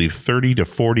 I believe, 30 to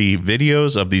 40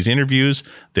 videos of these interviews.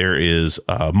 There is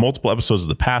multiple episodes of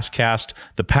the Passcast.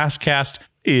 The Passcast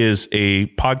is a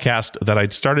podcast that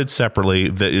I'd started separately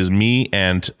that is me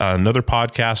and another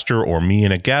podcaster or me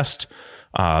and a guest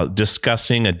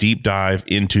discussing a deep dive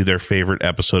into their favorite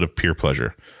episode of Peer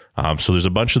Pleasure. So there's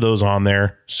a bunch of those on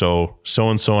there.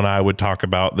 So-and-so and I would talk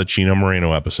about the Chino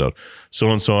Moreno episode.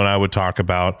 So-and-so and I would talk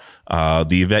about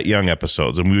the Yvette Young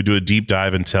episodes. And we would do a deep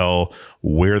dive and tell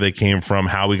where they came from,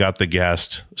 how we got the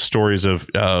guest, stories of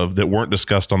that weren't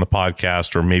discussed on the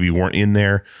podcast or maybe weren't in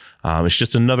there. It's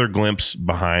just another glimpse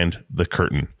behind the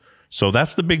curtain. So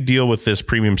that's the big deal with this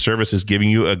premium service, is giving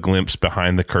you a glimpse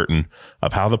behind the curtain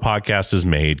of how the podcast is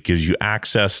made, gives you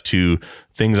access to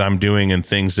things I'm doing and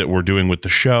things that we're doing with the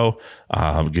show,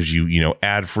 gives you,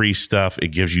 ad-free stuff. It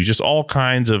gives you just all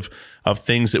kinds of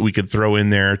things that we could throw in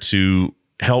there to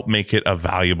help make it a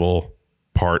valuable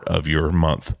part of your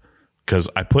month. Because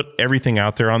I put everything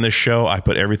out there on this show. I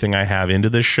put everything I have into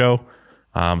this show.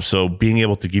 So being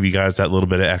able to give you guys that little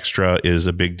bit of extra is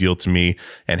a big deal to me,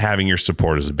 and having your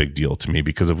support is a big deal to me,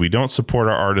 because if we don't support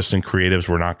our artists and creatives,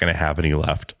 we're not going to have any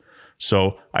left.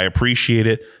 So I appreciate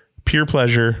it.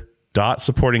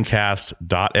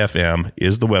 peerpleasure.supportingcast.fm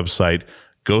is the website.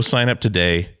 Go sign up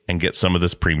today and get some of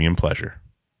this premium pleasure.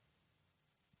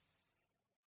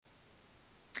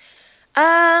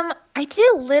 I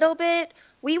did a little bit.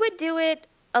 We would do it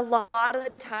a lot of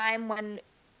the time when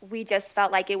we just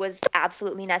felt like it was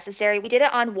absolutely necessary. We did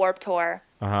it on Warp Tour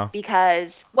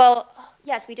because,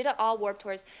 yes, we did it all Warp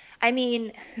Tours. I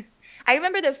mean, I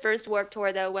remember the first Warp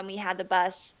Tour though, when we had the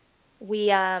bus,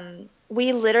 we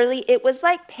literally, it was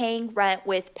like paying rent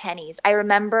with pennies. I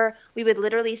remember we would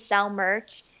literally sell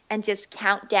merch and just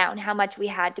count down how much we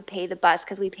had to pay the bus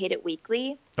because we paid it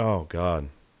weekly. Oh God.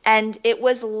 And it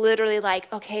was literally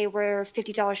like, okay, we're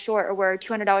 $50 short or we're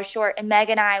 $200 short. And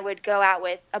Meg and I would go out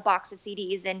with a box of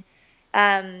CDs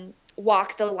and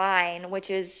walk the line, which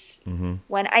is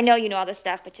when I know you know all this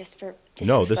stuff, but just for this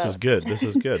folks. is good. This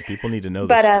is good. People need to know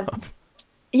this stuff.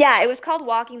 Yeah, it was called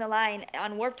Walking the Line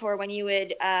on Warped Tour when you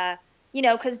would,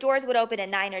 because doors would open at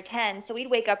 9 or 10. So we'd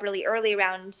wake up really early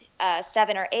around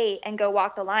 7 or 8 and go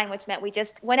walk the line, which meant we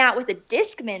just went out with a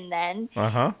Discman then.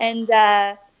 And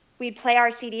we'd play our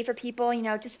CD for people,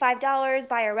 just $5,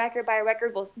 buy a record,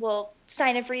 we'll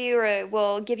sign it for you, or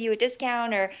we'll give you a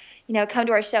discount, or, come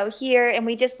to our show here. And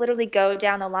we just literally go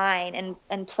down the line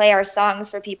and play our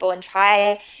songs for people and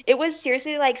try. It was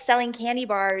seriously like selling candy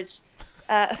bars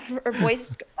or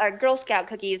Girl Scout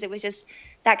cookies. It was just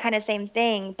that kind of same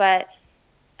thing. But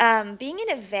being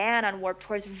in a van on Warped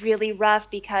Tour is really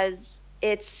rough because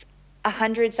it's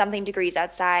 100-something degrees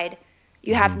outside.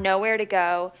 You have nowhere to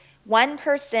go. One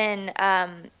person,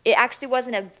 it actually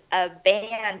wasn't a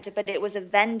band, but it was a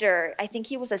vendor. I think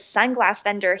he was a sunglass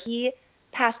vendor. He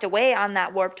passed away on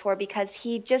that Warped Tour because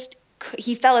he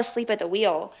fell asleep at the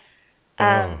wheel.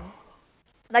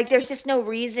 Like, there's just no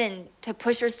reason to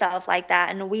push yourself like that.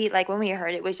 And when we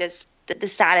heard it was just the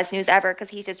saddest news ever,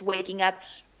 because he's just waking up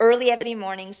early every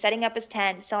morning, setting up his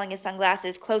tent, selling his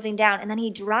sunglasses, closing down. And then he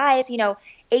drives, 8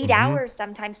 hours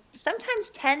sometimes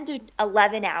 10 to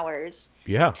 11 hours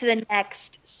to the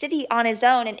next city on his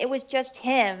own. And it was just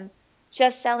him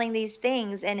just selling these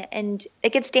things. And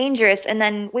it gets dangerous. And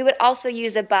then we would also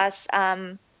use a bus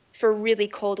for really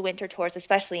cold winter tours,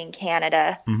 especially in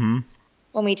Canada,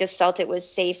 when we just felt it was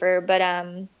safer. But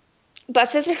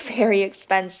buses are very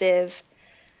expensive.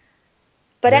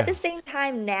 But at the same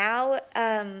time now,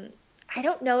 I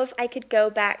don't know if I could go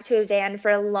back to a van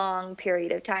for a long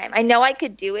period of time. I know I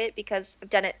could do it because I've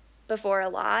done it before a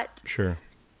lot. Sure.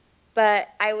 But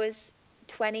I was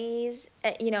 20s,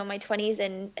 my 20s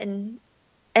and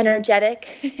energetic.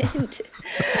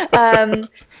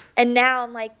 And now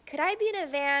I'm like, could I be in a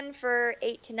van for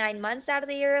 8 to 9 months out of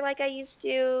the year like I used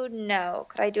to? No.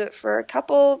 Could I do it for a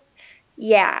couple?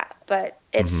 Yeah, but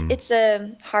it's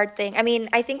a hard thing. I mean,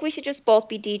 I think we should just both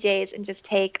be DJs and just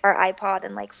take our iPod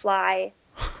and like fly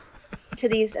to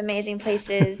these amazing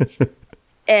places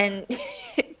and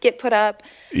get put up.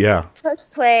 Yeah. Press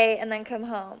play and then come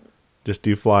home. Just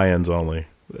do fly-ins only.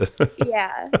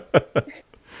 Yeah.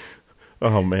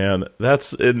 Oh man,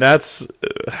 that's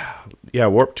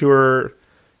Warped Tour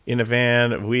in a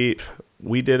van.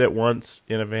 We did it once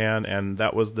in a van, and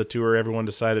that was the tour everyone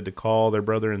decided to call their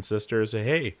brother and sister and say,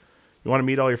 hey, you want to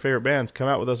meet all your favorite bands? Come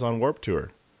out with us on Warped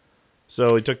Tour.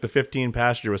 So we took the 15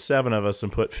 passenger with 7 of us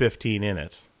and put 15 in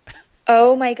it.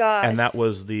 Oh my gosh. And that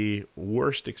was the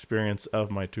worst experience of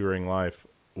my touring life,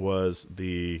 was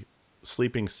the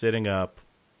sleeping sitting up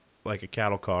like a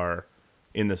cattle car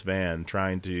in this van,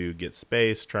 trying to get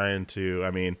space,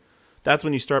 that's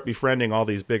when you start befriending all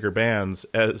these bigger bands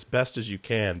as best as you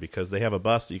can, because they have a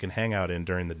bus that you can hang out in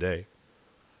during the day.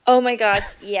 Oh my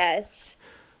gosh, yes.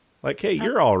 Like, hey,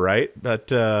 you're all right,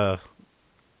 but you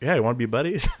want to be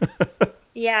buddies?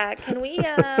 Yeah, can we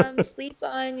sleep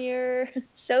on your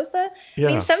sofa? Yeah.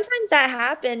 I mean, sometimes that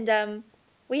happened.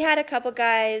 We had a couple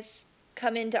guys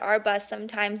come into our bus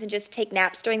sometimes and just take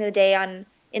naps during the day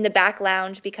in the back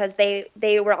lounge because they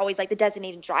were always like the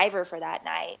designated driver for that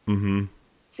night. Mm-hmm.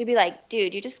 So you'd be like,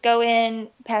 dude, you just go in,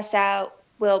 pass out.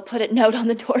 We'll put a note on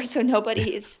the door so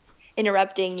nobody is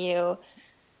interrupting you.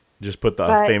 Just put the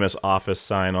famous office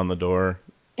sign on the door.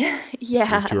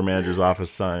 Yeah. The tour manager's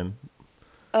office sign.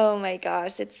 Oh my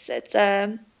gosh, it's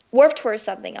Warped Tour is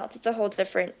something else. It's a whole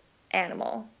different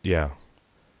animal. Yeah.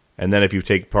 And then if you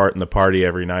take part in the party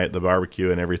every night, the barbecue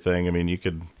and everything, I mean, you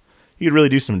could really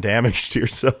do some damage to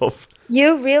yourself.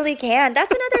 You really can.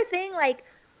 That's another thing, like,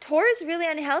 tour is really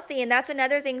unhealthy, and that's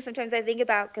another thing sometimes I think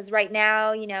about, because right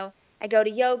now, I go to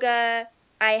yoga.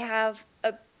 I have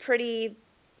a pretty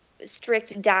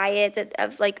strict diet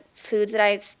of like foods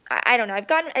that I don't know. I've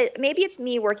gotten, maybe it's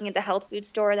me working at the health food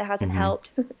store that hasn't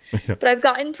helped, but I've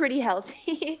gotten pretty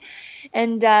healthy.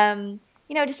 And,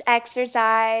 just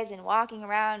exercise and walking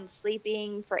around and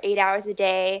sleeping for 8 hours a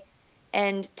day.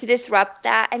 And to disrupt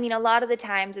that, I mean, a lot of the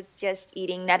times it's just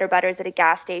eating Nutter Butters at a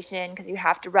gas station because you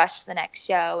have to rush to the next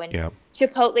show. And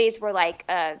Chipotle's were like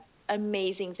a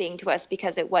amazing thing to us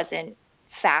because it wasn't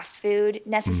fast food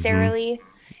necessarily.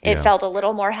 Mm-hmm. It felt a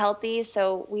little more healthy.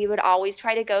 So we would always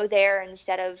try to go there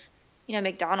instead of,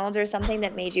 McDonald's or something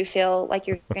that made you feel like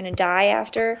you're going to die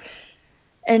after.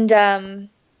 And,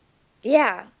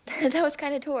 that was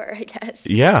kind of tour, I guess.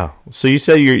 Yeah. So you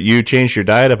said you changed your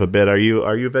diet up a bit. Are you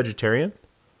a vegetarian?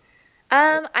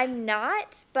 I'm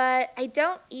not, but I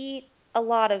don't eat a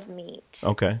lot of meat.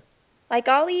 Okay. Like,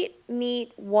 I'll eat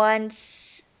meat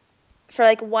once for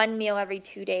like one meal every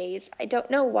 2 days. I don't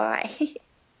know why.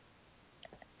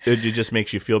 It just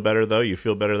makes you feel better, though? You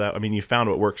feel better you found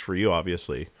what works for you,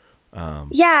 obviously.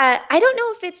 Yeah, I don't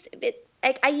know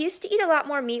if I used to eat a lot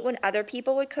more meat when other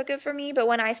people would cook it for me, but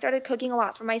when I started cooking a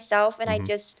lot for myself and I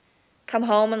just come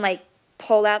home and like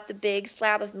pull out the big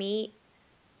slab of meat,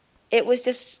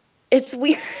 it's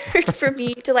weird for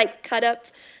me to like cut up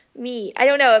meat. I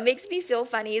don't know. It makes me feel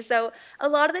funny. So a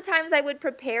lot of the times I would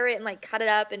prepare it and like cut it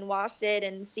up and wash it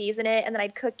and season it, and then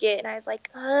I'd cook it, and I was like,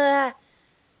 I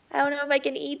don't know if I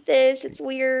can eat this. It's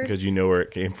weird. Because you know where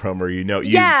it came from, or you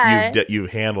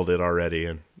handled it already.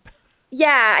 And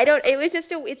yeah, it was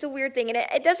just it's a weird thing. And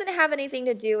it doesn't have anything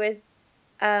to do with,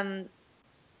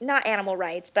 not animal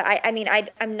rights, but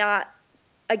I'm not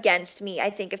against meat. I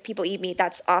think if people eat meat,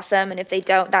 that's awesome. And if they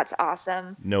don't, that's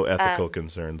awesome. No ethical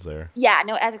concerns there. Yeah,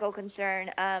 no ethical concern.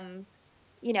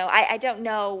 I don't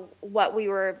know what we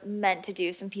were meant to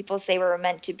do. Some people say we were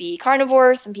meant to be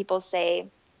carnivores. Some people say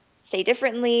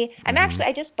differently.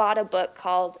 I just bought a book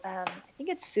called, I think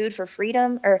it's Food for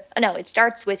Freedom, it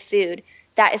starts with food,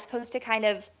 that is supposed to kind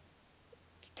of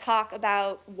talk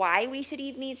about why we should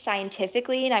eat meat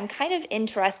scientifically. And I'm kind of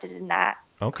interested in that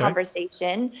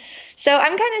conversation. So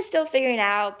I'm kind of still figuring it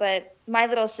out, but my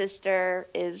little sister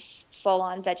is full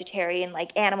on vegetarian,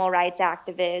 like animal rights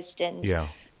activist.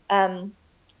 And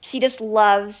she just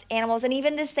loves animals. And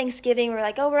even this Thanksgiving, we're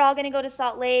like, we're all going to go to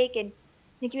Salt Lake. And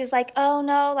Nikki was like, oh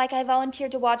no, like I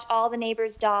volunteered to watch all the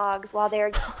neighbors' dogs while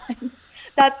they're gone.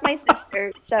 That's my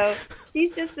sister. So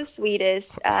she's just the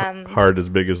sweetest. Heart as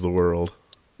big as the world.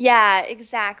 Yeah,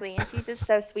 exactly. And she's just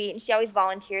so sweet. And she always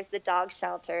volunteers at the dog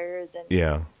shelters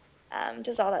and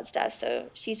does all that stuff.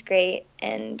 So she's great.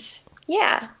 And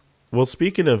yeah. Well,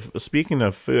 speaking of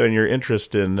food and your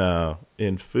interest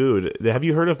in food, have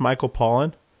you heard of Michael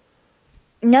Pollan?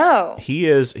 No. He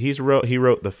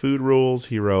wrote The Food Rules.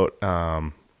 He wrote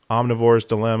Omnivore's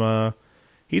Dilemma.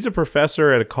 He's a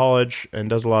professor at a college and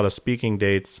does a lot of speaking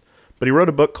dates. But he wrote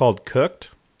a book called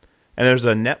Cooked. And there's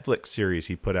a Netflix series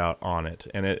he put out on it,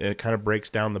 and it kind of breaks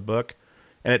down the book,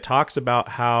 and it talks about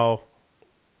how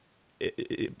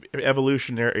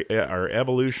evolutionary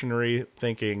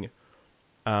thinking,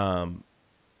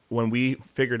 when we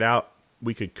figured out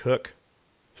we could cook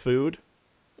food,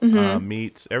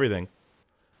 meats, everything,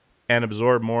 and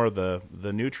absorb more of the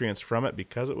nutrients from it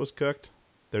because it was cooked.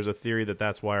 There's a theory that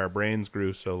that's why our brains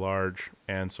grew so large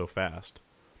and so fast,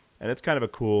 and it's kind of a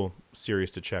cool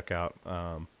series to check out.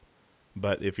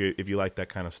 But if you like that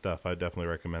kind of stuff, I definitely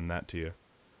recommend that to you.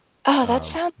 Oh, that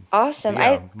sounds awesome. Yeah,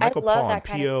 I Michael love Pollan, that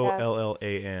kind of stuff.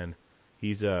 Pollan.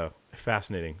 He's a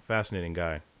fascinating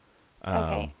guy.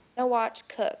 Okay. No, watch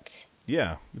Cooked.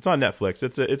 Yeah, it's on Netflix.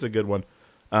 It's a good one.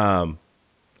 I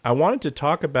wanted to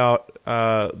talk about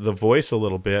The Voice a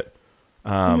little bit.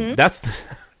 That's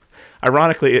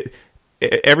ironically,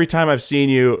 every time I've seen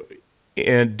you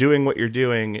and doing what you're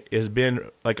doing has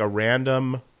been like a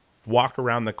random walk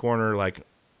around the corner like,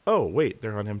 oh, wait,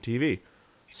 they're on MTV.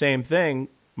 Same thing.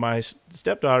 My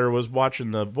stepdaughter was watching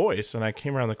The Voice, and I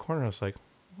came around the corner, and I was like,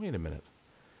 wait a minute.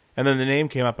 And then the name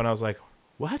came up, and I was like,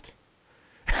 what?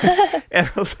 And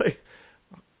I was like,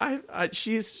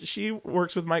 she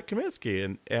works with Mike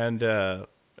Kaminsky, and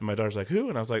my daughter's like, who?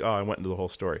 And I was like, oh, I went into the whole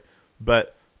story.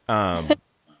 But I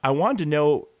wanted to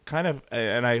know kind of,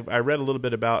 and I read a little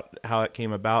bit about how it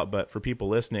came about, but for people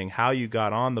listening, how you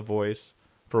got on The Voice,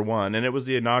 for one, and it was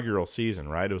the inaugural season,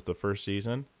 right? It was the first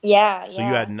season. Yeah. So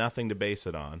you had nothing to base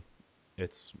it on.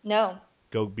 It's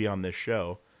go be on this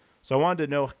show. So I wanted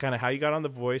to know kind of how you got on The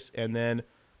Voice, and then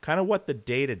kind of what the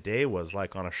day-to-day was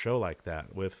like on a show like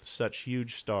that with such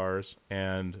huge stars,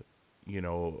 and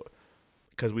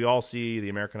because we all see the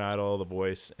American Idol, The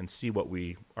Voice, and see what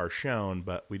we are shown,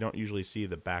 but we don't usually see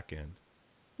the back end.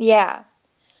 Yeah.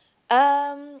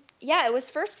 Yeah, it was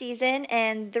first season,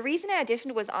 and the reason I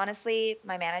auditioned was honestly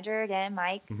my manager again,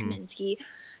 Mike Kaminsky.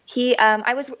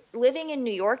 I was living in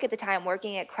New York at the time,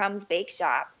 working at Crumb's Bake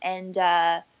Shop, and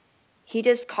he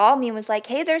just called me and was like,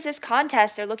 "Hey, there's this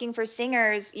contest. They're looking for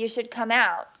singers. You should come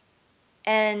out."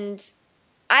 And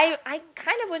I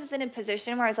kind of was in a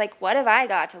position where I was like, "What have I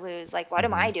got to lose? Like, what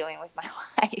am I doing with my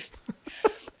life?"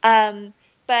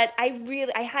 But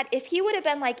if he would have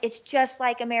been like, it's just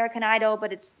like American Idol,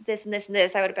 but it's this and this and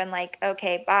this, I would have been like,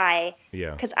 okay, bye.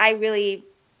 Yeah. Because I really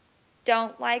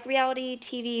don't like reality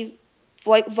TV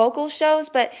vocal shows,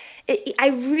 but I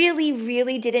really,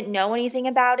 really didn't know anything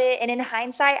about it. And in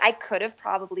hindsight, I could have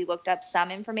probably looked up some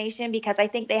information because I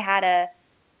think they had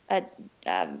a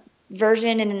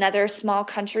version in another small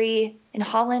country in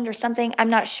Holland or something. I'm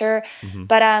not sure.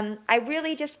 But I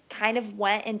really just kind of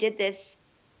went and did this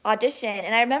audition,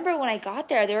 and I remember when I got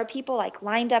there were people like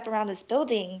lined up around this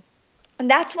building, and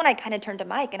that's when I kind of turned to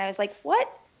Mike and I was like,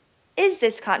 what is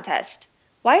this contest?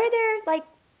 Why are there like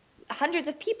hundreds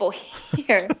of people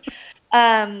here?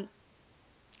 And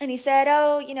he said,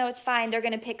 oh, it's fine, they're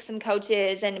going to pick some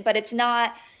coaches, but it's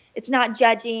not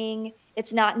judging,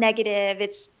 it's not negative,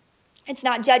 it's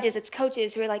not judges, it's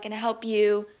coaches who are like going to help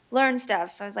you learn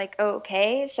stuff. So I was like, oh,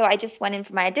 okay. So I just went in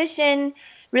for my audition,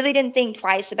 really didn't think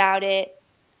twice about it.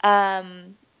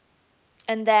 And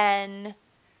then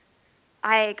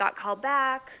I got called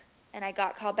back, and I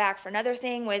got called back for another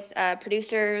thing with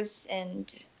producers,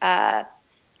 and I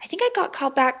think I got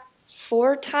called back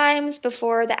 4 times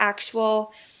before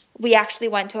we actually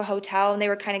went to a hotel, and they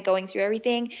were kind of going through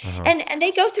everything. And they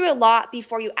go through a lot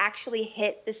before you actually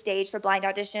hit the stage for blind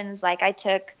auditions. Like I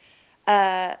took,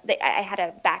 I had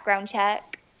a background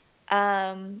check.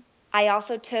 I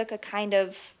also took a kind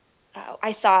of,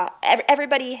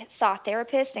 everybody saw a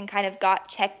therapist and kind of got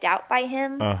checked out by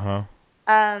him.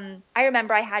 I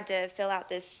remember I had to fill out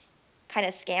this kind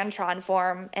of Scantron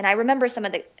form, and I remember some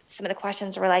of the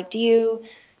questions were like, do you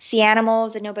see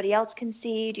animals that nobody else can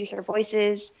see? Do you hear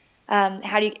voices?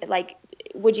 How do you, like,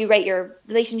 would you rate your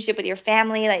relationship with your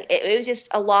family? Like, it was just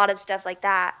a lot of stuff like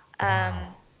that,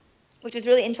 which was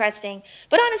really interesting.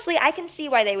 But honestly, I can see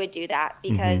why they would do that,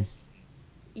 because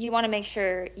you want to make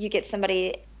sure you get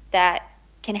somebody that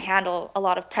can handle a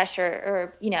lot of pressure,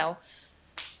 or,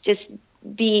 just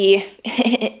be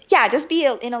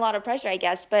in a lot of pressure, I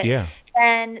guess. But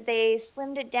then they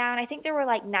slimmed it down. I think there were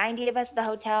like 90 of us at the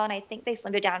hotel, and I think they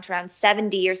slimmed it down to around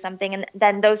 70 or something. And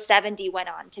then those 70 went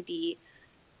on to be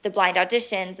the blind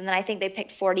auditions. And then I think they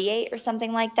picked 48 or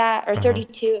something like that, or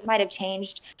 32. It might have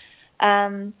changed.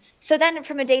 So then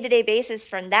from a day-to-day basis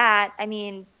from that, I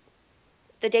mean,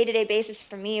 the day-to-day basis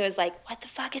for me was like, what the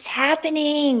fuck is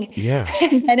happening? Yeah.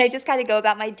 And I just kind of go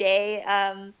about my day.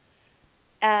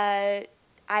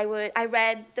 I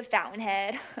read The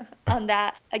Fountainhead on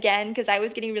that again, because I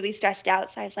was getting really stressed out.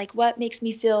 So I was like, what makes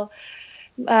me feel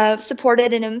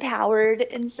supported and empowered?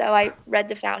 And so I read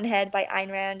The Fountainhead by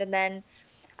Ayn Rand. And then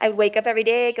I'd wake up every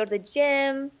day, go to the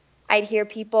gym. I'd hear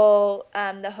people,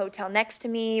 the hotel next to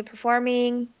me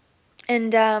performing,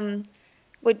 and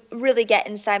would really get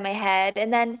inside my head.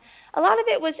 And then a lot of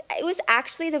it was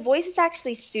actually, the voice is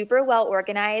actually super well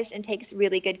organized and takes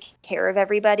really good care of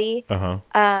everybody.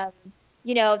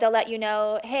 You know, they'll let you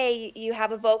know, hey, you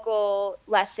have a vocal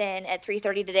lesson at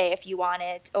 3:30 today if you want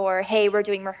it, or hey, we're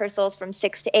doing rehearsals from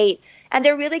 6 to 8. And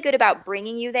they're really good about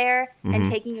bringing you there and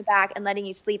taking you back and letting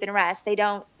you sleep and rest. They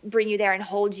don't bring you there and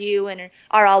hold you and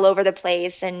are all over the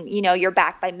place and, you know, you're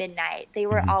back by midnight. They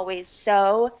were always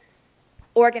so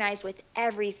organized with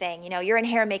everything. You know, you're in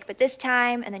hair and makeup at this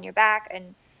time, and then you're back,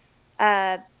 and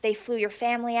they flew your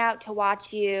family out to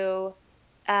watch you.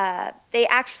 They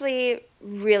actually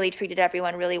really treated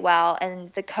everyone really well. And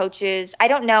the coaches, I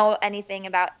don't know anything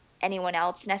about anyone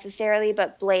else necessarily,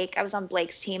 but Blake, I was on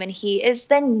Blake's team, and he is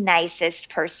the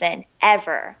nicest person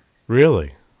ever.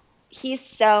 Really? He's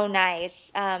so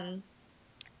nice.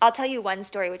 I'll tell you one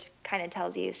story which kind of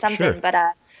tells you something, Sure.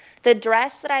 but the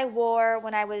dress that I wore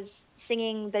when I was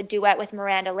singing the duet with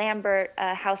Miranda Lambert,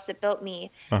 House That Built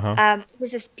Me, it was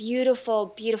this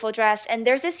beautiful, beautiful dress. And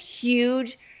there's this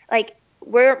huge, like,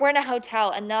 we're in a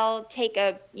hotel, and they'll take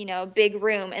a, you know, big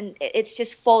room, and it's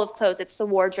just full of clothes. It's the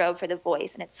wardrobe for The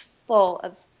Voice, and it's full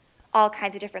of all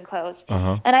kinds of different clothes.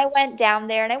 And I went down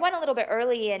there, and I went a little bit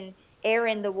early, and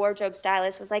Aaron, the wardrobe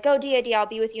stylist, was like, oh, Dia, I'll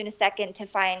be with you in a second to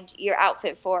find your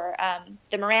outfit for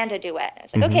the Miranda duet. I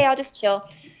was like, okay, I'll just chill.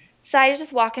 So I was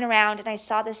just walking around, and I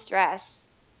saw this dress,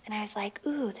 and I was like,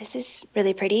 ooh, this is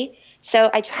really pretty.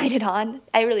 So I tried it on.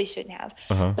 I really shouldn't have,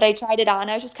 but I tried it on.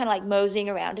 I was just kind of like moseying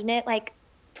around in it like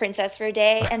princess for a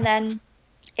day. And then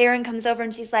Erin comes over,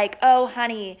 and she's like, oh,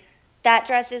 honey, that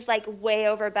dress is like way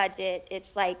over budget.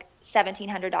 It's like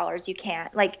 $1,700. You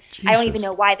can't. Like, Jesus. I don't even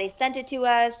know why they sent it to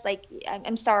us. Like,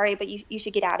 I'm sorry, but you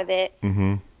should get out of it.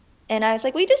 And I was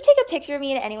like, will you just take a picture of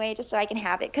me anyway, just so I can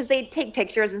have it? Because they take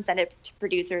pictures and send it to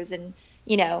producers, and,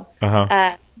 you know.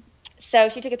 So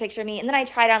she took a picture of me. And then I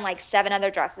tried on like 7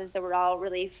 other dresses that were all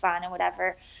really fun and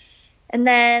whatever. And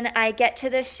then I get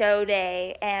to the show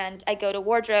day, and I go to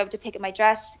wardrobe to pick up my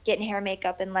dress, get in hair and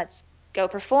makeup, and let's go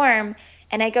perform.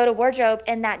 And I go to wardrobe,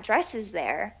 and that dress is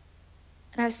there.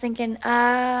 And I was thinking,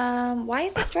 why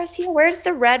is this dress here? Where's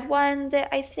the red one that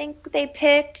I think they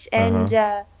picked? And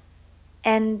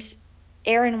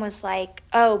Aaron was like,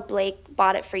 oh, Blake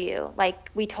bought it for you.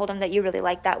 Like, we told him that you really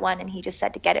liked that one, and he just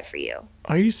said to get it for you.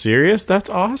 Are you serious? That's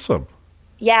awesome.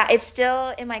 Yeah, it's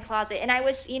still in my closet. And I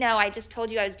was, you know, I just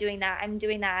told you I was doing that. I'm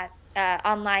doing that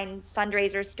online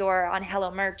fundraiser store on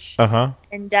Hello Merch.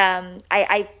 And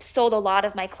I sold a lot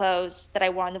of my clothes that I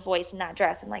wore on The Voice in that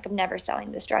dress. I'm like, I'm never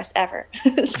selling this dress ever.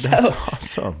 So, that's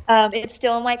awesome. It's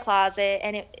still in my closet.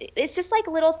 And it's just like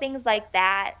little things like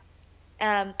that.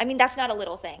 I mean, that's not a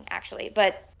little thing, actually.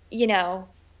 But, you know,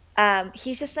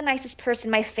 he's just the nicest person.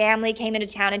 My family came into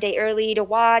town a day early to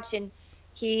watch, and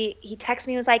he texted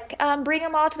me and was like, bring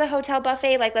them all to the hotel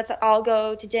buffet. Like, let's all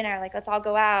go to dinner. Like, let's all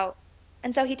go out.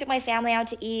 And so he took my family out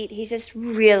to eat. He's just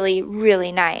really,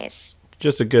 really nice.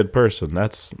 Just a good person.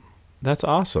 That's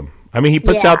awesome. I mean, he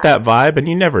puts out that vibe, and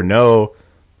you never know,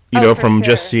 you know, from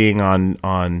just seeing on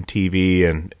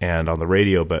TV and on the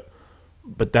radio, but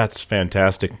that's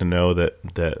fantastic to know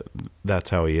that's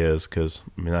how he is, because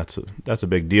I mean that's a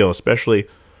big deal, especially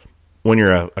when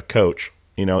you're a coach,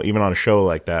 you know, even on a show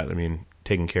like that. I mean,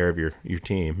 taking care of your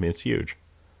team, I mean, it's huge.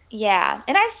 Yeah,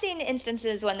 and I've seen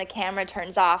instances when the camera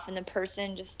turns off and the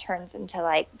person just turns into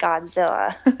like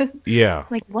Godzilla. Yeah.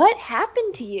 Like, what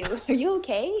happened to you? Are you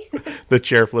okay? The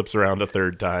chair flips around a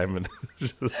third time, and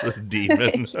just this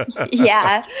demon.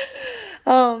 Yeah.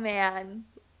 Oh man.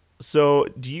 So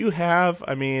do you have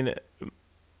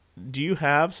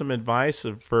some advice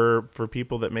for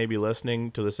people that may be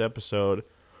listening to this episode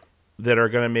that are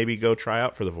going to maybe go try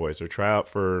out for The Voice or try out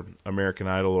for American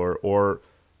Idol or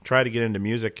try to get into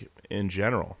music in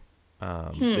general,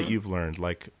 that you've learned,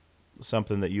 like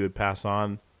something that you would pass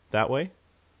on that way?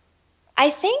 I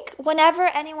think whenever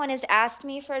anyone has asked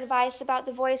me for advice about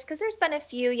The Voice, because there's been a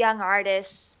few young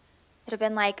artists that have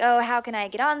been like, oh, how can I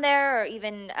get on there? Or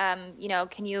even,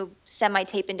 can you send my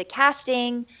tape into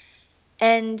casting?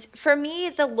 And for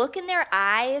me, the look in their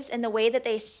eyes and the way that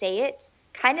they say it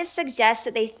kind of suggests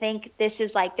that they think this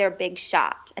is like their big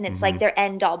shot and it's like their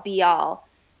end all be all.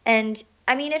 And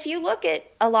I mean, if you look at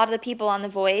a lot of the people on The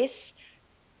Voice,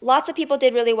 lots of people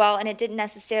did really well and it didn't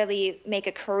necessarily make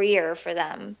a career for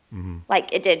them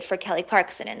like it did for Kelly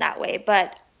Clarkson in that way.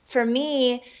 But for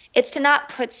me, it's to not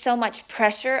put so much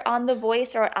pressure on The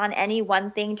Voice or on any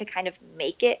one thing to kind of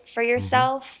make it for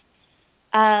yourself.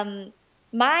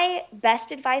 My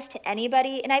best advice to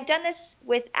anybody, and I've done this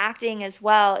with acting as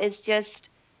well, is just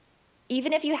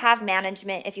even if you have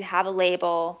management, if you have a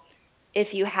label,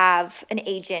 if you have an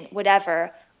agent,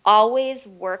 whatever, always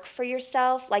work for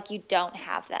yourself like you don't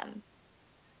have them.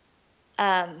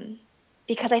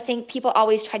 Because I think people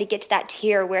always try to get to that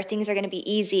tier where things are going to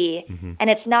be easy, and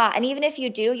it's not. And even if you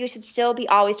do, you should still be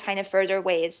always trying to further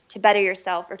ways to better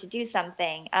yourself or to do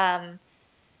something.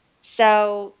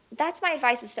 So that's my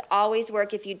advice, is to always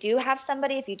work. If you do have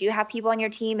somebody, if you do have people on your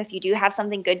team, if you do have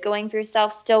something good going for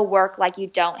yourself, still work like you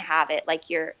don't have it, like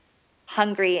you're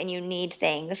hungry and you need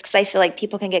things, because I feel like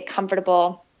people can get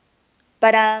comfortable.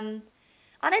 But on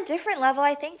a different level,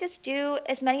 I think just do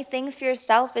as many things for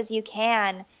yourself as you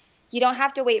can. You don't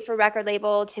have to wait for a record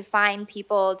label to find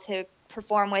people to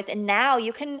perform with. And now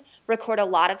you can record a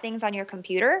lot of things on your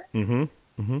computer.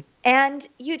 And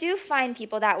you do find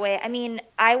people that way. I mean,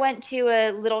 I went to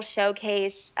a little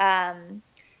showcase at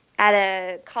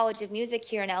a College of Music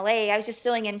here in LA. I was just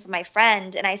filling in for my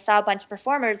friend, and I saw a bunch of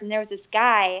performers, and there was this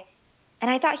guy, and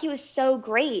I thought he was so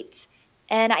great.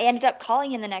 And I ended up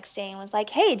calling him the next day and was like,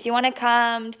 hey, do you want to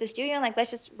come to the studio and like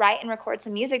let's just write and record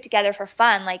some music together for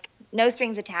fun, like no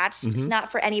strings attached. It's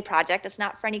not for any project. It's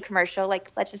not for any commercial.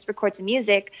 Like, let's just record some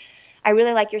music. I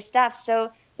really like your stuff.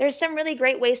 So there's some really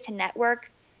great ways to network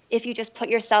if you just put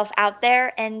yourself out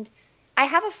there. And I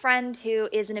have a friend who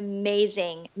is an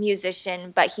amazing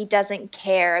musician, but he doesn't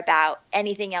care about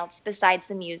anything else besides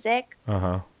the music,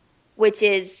 which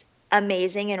is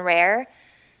amazing and rare.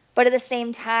 But at the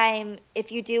same time,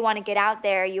 if you do want to get out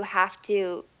there, you have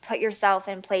to put yourself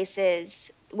in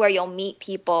places where you'll meet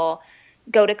people,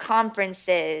 go to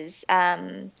conferences.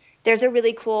 There's a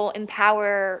really cool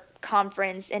Empower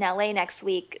conference in LA next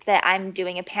week that I'm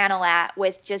doing a panel at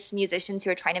with just musicians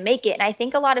who are trying to make it. And I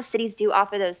think a lot of cities do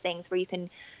offer those things where you can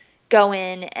go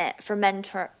in for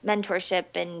mentorship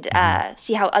and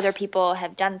see how other people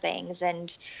have done things.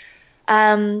 And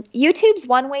YouTube's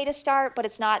one way to start, but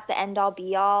it's not the end all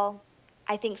be all.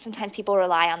 I think sometimes people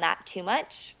rely on that too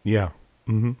much. Yeah.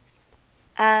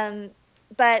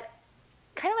 But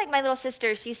kind of like my little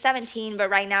sister, she's 17, but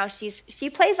right now she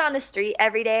plays on the street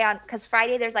every day because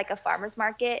Friday there's like a farmer's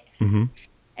market,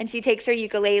 and she takes her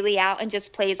ukulele out and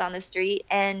just plays on the street.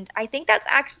 And I think that's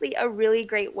actually a really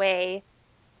great way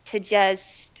to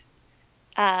just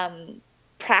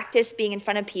practice being in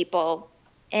front of people.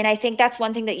 And I think that's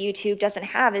one thing that YouTube doesn't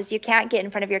have, is you can't get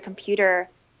in front of your computer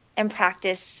and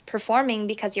practice performing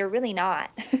because you're really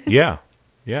not. Yeah,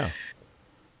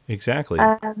 exactly.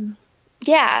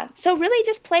 Yeah, so really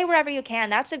just play wherever you can.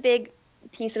 That's a big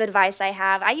piece of advice I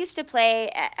have. I used to play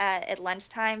at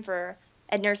lunchtime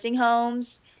at nursing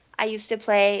homes. I used to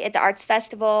play at the Arts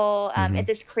Festival, at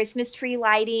this Christmas tree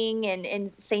lighting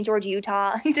in St. George,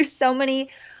 Utah. There's so many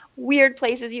weird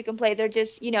places you can play. They're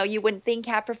just, you wouldn't think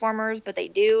have performers, but they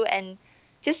do. And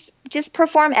just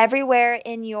perform everywhere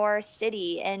in your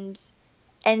city,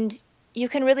 and you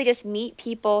can really just meet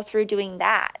people through doing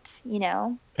that,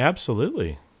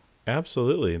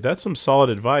 Absolutely. That's some solid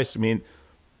advice. I mean,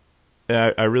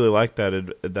 I really like that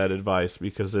advice,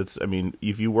 because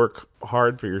if you work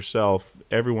hard for yourself,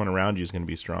 everyone around you is going to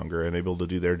be stronger and able to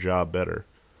do their job better.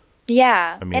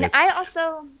 Yeah.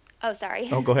 Sorry.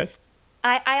 Oh, go ahead.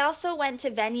 I also went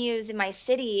to venues in my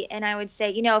city, and I would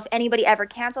say, if anybody ever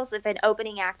cancels, if an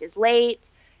opening act is late,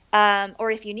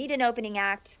 or if you need an opening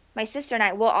act, my sister and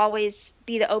I will always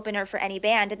be the opener for any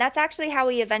band. And that's actually how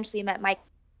we eventually met Mike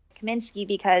Kaminsky,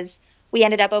 because we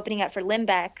ended up opening up for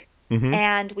Limbeck,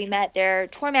 and we met their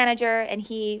tour manager, and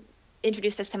he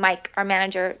introduced us to Mike, our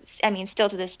manager, still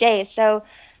to this day. So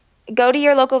go to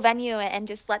your local venue and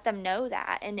just let them know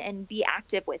that, and be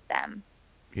active with them.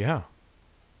 Yeah.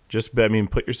 Just,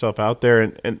 put yourself out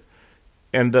there.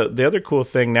 And the other cool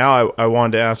thing now I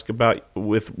wanted to ask about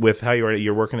with how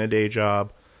you're working a day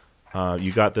job.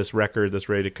 You got this record that's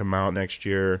ready to come out next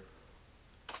year.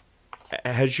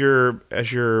 Has your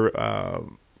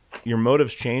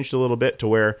motives changed a little bit to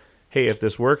where, hey, if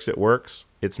this works, it works.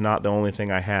 It's not the only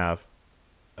thing I have.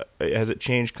 Has it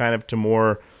changed kind of to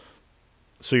more,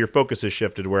 So your focus has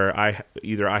shifted where I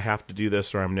have to do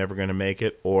this or I'm never going to make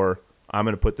it, or I'm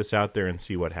going to put this out there and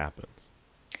see what happens.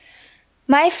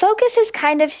 My focus has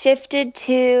kind of shifted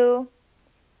to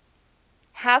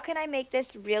how can I make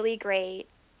this really great?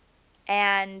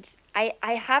 And I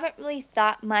haven't really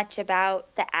thought much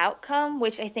about the outcome,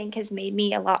 which I think has made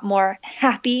me a lot more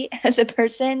happy as a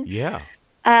person. Yeah.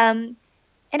 And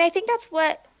I think that's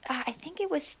what, I think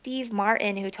it was Steve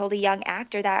Martin who told a young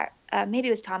actor that, maybe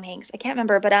it was Tom Hanks, I can't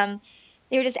remember, but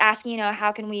they were just asking,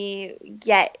 how can we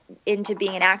get into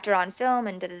being an actor on film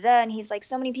and da-da-da. And he's like,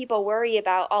 so many people worry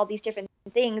about all these different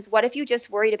things. What if you just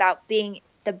worried about being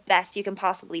the best you can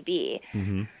possibly be?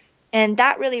 Mm-hmm. And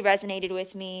that really resonated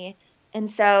with me. And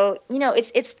so,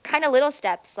 it's kind of little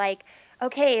steps like,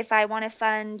 okay, if I want to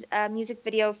fund a music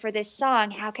video for this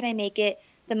song, how can I make it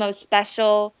the most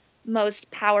special,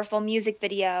 most powerful music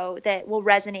video that will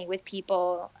resonate with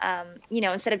people,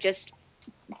 instead of just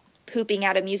pooping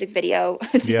out a music video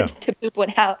to poop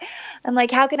one out. I'm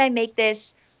like, how can I make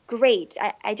this great?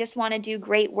 I just want to do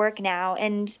great work now.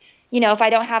 And, if I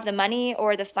don't have the money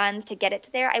or the funds to get it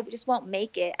to there, I just won't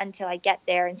make it until I get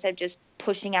there instead of just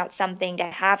pushing out something to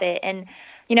have it. And,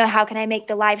 how can I make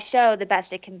the live show the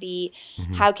best it can be?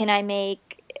 Mm-hmm. How can I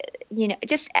make,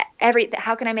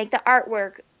 how can I make the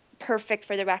artwork perfect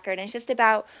for the record? And it's just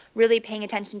about really paying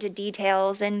attention to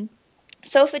details. And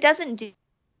so if it doesn't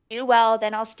do well,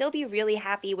 then I'll still be really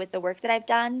happy with the work that I've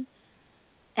done.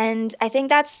 And I think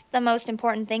that's the most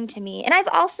important thing to me. And I've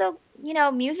also,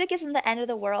 music isn't the end of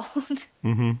the world.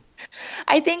 Mm-hmm.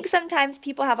 I think sometimes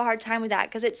people have a hard time with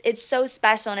that because it's so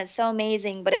special and it's so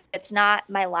amazing, but it's not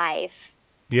my life.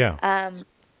 Yeah.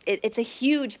 It's a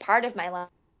huge part of my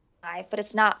life, but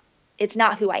it's not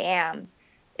who I am.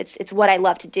 It's what I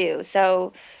love to do.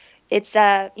 So it's,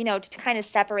 to kind of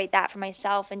separate that from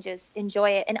myself and just enjoy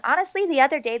it. And honestly, the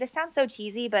other day, this sounds so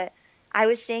cheesy, but I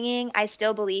was singing I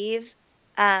Still Believe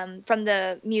from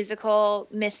the musical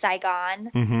Miss Saigon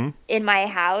Mm-hmm. in my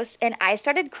house. And I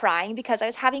started crying because I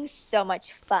was having so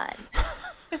much fun.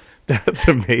 That's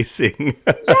amazing.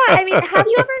 Yeah. I mean, have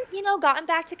you ever, gotten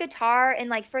back to guitar and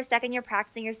like for a second you're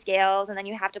practicing your scales and then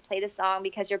you have to play the song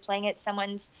because you're playing at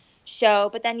someone's show,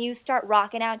 but then you start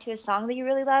rocking out to a song that you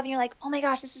really love and you're like, oh my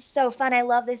gosh, this is so fun. I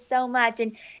love this so much.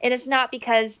 And it's not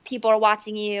because people are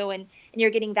watching you and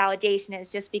you're getting validation.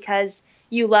 It's just because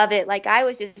you love it. Like I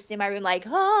was just in my room like,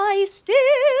 I still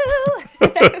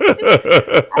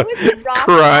I was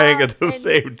crying at the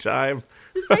same time.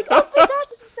 Just like, oh my gosh,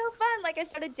 this is so fun. Like I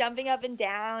started jumping up and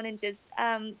down and just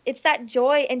it's that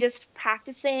joy and just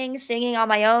practicing singing on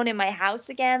my own in my house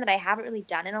again that I haven't really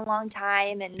done in a long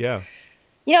time. And yeah.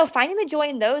 Finding the joy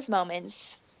in those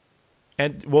moments.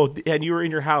 And you were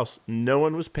in your house. No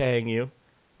one was paying you.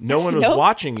 No one was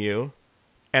watching you.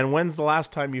 And when's the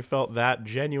last time you felt that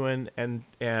genuine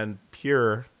and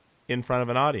pure in front of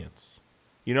an audience?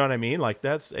 You know what I mean? Like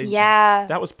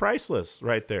that was priceless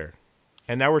right there.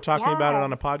 And now we're talking about it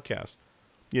on a podcast,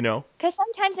 Because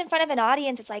sometimes in front of an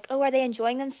audience, it's like, oh, are they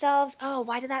enjoying themselves? Oh,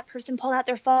 why did that person pull out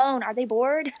their phone? Are they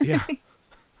bored? Yeah.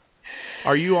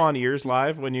 Are you on ears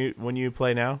live when you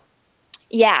play now?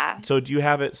 Yeah. So do you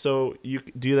have it? So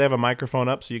do they have a microphone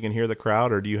up so you can hear the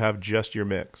crowd, or do you have just your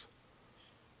mix?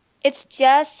 It's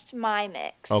just my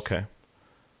mix. Okay.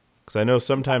 Because I know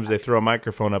sometimes they throw a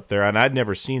microphone up there, and I'd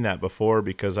never seen that before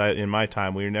because in my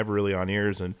time we were never really on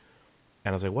ears, and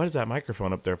I was like, what is that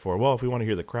microphone up there for? Well, if we want to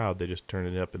hear the crowd, they just turn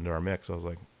it up into our mix. I was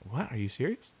like, what? Are you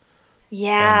serious?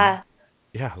 Yeah. And,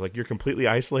 yeah. I was like, you're completely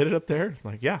isolated up there?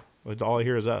 Like, yeah. All I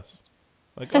hear is us.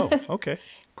 Like, oh, okay,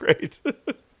 great.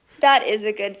 That is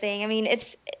a good thing. I mean,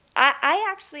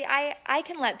 I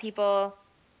can let people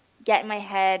get in my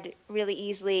head really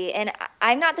easily, and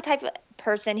I'm not the type of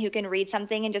person who can read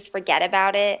something and just forget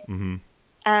about it.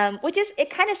 Mm-hmm. Which is, it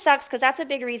kind of sucks because that's a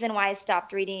big reason why I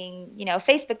stopped reading,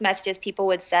 Facebook messages people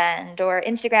would send or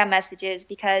Instagram messages,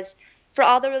 because for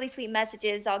all the really sweet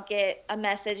messages, I'll get a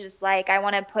message that's like, I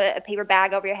want to put a paper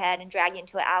bag over your head and drag you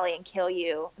into an alley and kill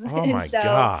you. Oh my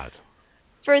God.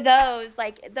 For those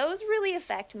really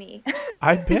affect me.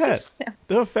 I bet.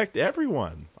 They'll affect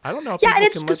everyone. I don't know. Yeah, and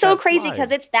it's so crazy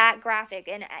because it's that graphic,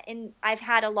 and I've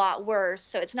had a lot worse.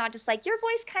 So it's not just like, your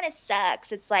voice kind of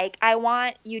sucks. It's like, I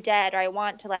want you dead, or I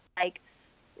want to like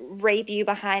rape you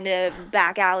behind a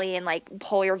back alley and like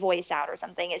pull your voice out or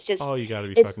something. It's just, oh, you gotta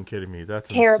be fucking kidding me.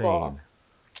 That's terrible. Insane.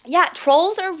 Yeah,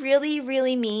 trolls are really,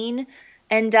 really mean.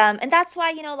 And that's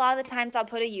why, a lot of the times I'll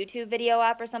put a YouTube video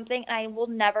up or something and I will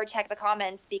never check the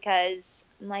comments because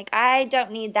I'm like, I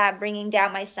don't need that bringing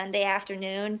down my Sunday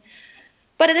afternoon.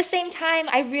 But at the same time,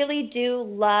 I really do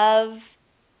love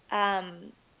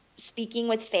speaking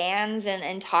with fans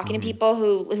and talking to people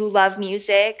who love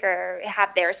music or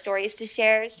have their stories to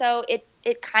share. So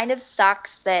it kind of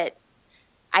sucks that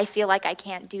I feel like I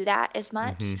can't do that as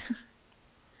much.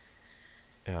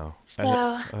 Yeah. So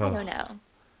I don't know.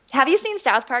 Have you seen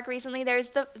South Park recently?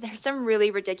 There's some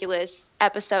really ridiculous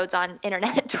episodes on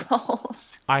internet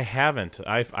trolls. I haven't.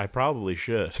 I probably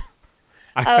should.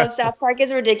 South Park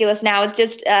is ridiculous now. It's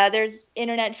just there's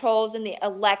internet trolls in the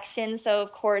election, so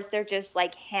of course they're just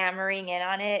like hammering in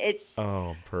on it. It's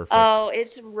perfect. Oh,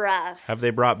 it's rough. Have they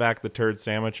brought back the turd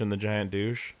sandwich and the giant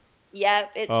douche?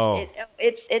 Yep,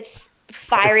 it's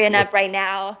firing up right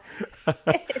now. I'm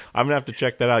gonna have to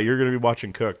check that out. You're gonna be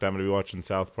watching Cooked. I'm gonna be watching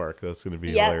South Park. That's gonna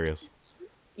be hilarious.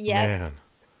 Yeah. Man.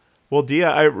 Well, Dia,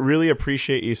 I really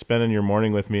appreciate you spending your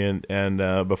morning with me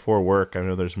and before work. I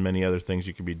know there's many other things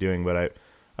you could be doing, but I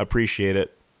appreciate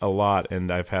it a lot,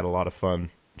 and I've had a lot of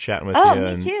fun chatting with you.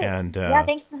 Me too. And yeah,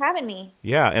 thanks for having me.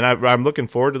 Yeah, and I'm looking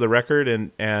forward to the record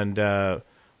and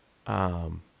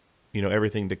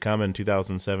everything to come in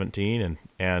 2017.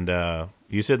 And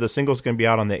you said the single's going to be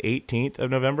out on the 18th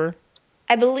of November?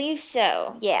 I believe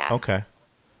so, yeah. Okay.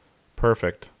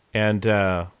 Perfect.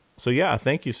 And so, yeah,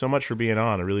 thank you so much for being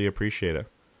on. I really appreciate it.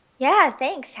 Yeah,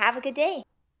 thanks. Have a good day.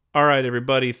 All right,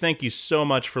 everybody. Thank you so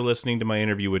much for listening to my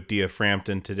interview with Dia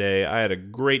Frampton today. I had a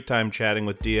great time chatting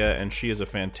with Dia, and she is a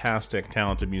fantastic,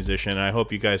 talented musician, and I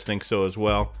hope you guys think so as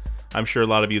well. I'm sure a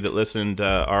lot of you that listened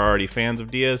are already fans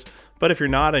of Dia's, but if you're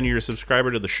not and you're a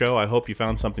subscriber to the show, I hope you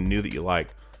found something new that you like.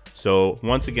 So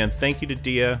once again, thank you to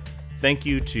Dia. Thank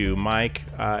you to Mike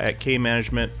at K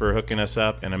Management for hooking us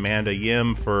up, and Amanda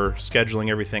Yim for scheduling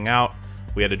everything out.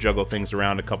 We had to juggle things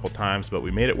around a couple times, but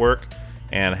we made it work,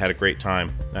 and I had a great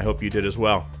time. I hope you did as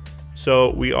well.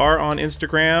 So we are on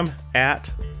Instagram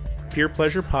at Peer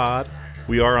Pleasure Pod.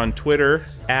 We are on Twitter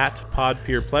at Pod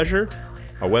Peer Pleasure.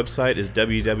 Our website is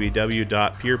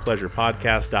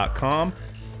www.peerpleasurepodcast.com.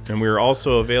 And we are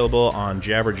also available on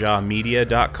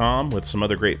jabberjawmedia.com with some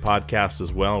other great podcasts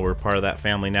as well. We're part of that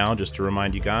family now, just to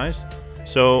remind you guys.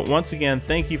 So once again,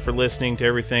 thank you for listening to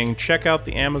everything. Check out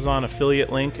the Amazon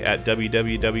affiliate link at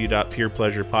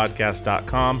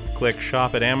www.peerpleasurepodcast.com. Click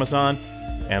Shop at Amazon.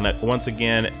 And once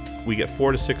again, we get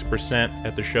 4 to 6%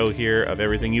 at the show here of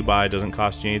everything you buy. It doesn't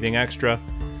cost you anything extra.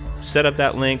 Set up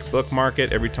that link, bookmark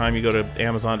it every time you go to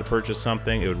Amazon to purchase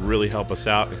something. It would really help us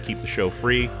out and keep the show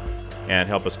free and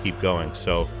help us keep going.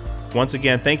 So once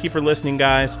again, thank you for listening,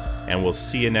 guys, and we'll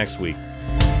see you next week.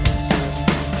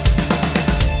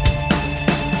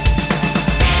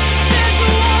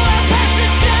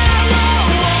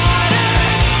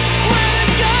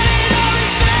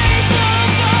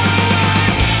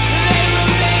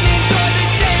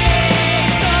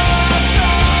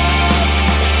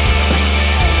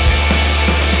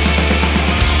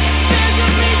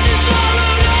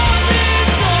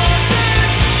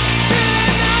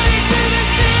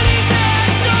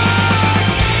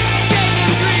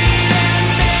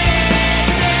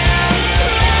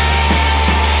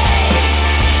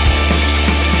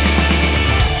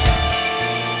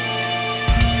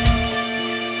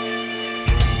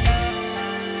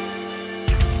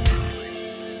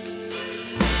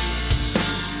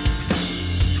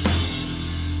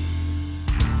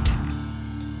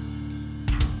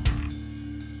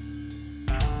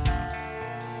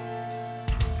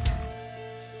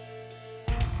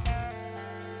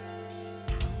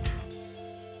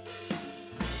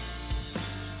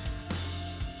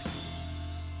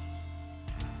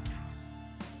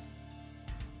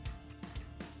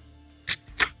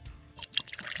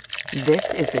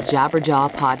 This is the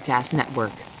Jabberjaw Podcast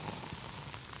Network.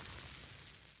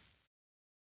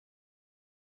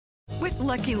 With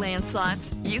Lucky Land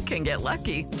Slots, you can get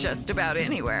lucky just about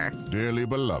anywhere. Dearly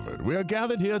beloved, we are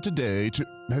gathered here today to...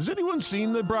 Has anyone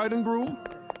seen the bride and groom?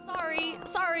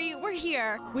 Sorry, we're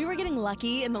here. We were getting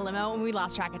lucky in the limo and we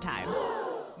lost track of time.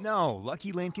 No,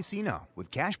 Lucky Land Casino,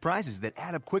 with cash prizes that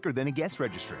add up quicker than a guest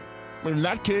registry. In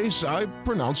that case, I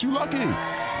pronounce you lucky.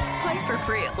 Play for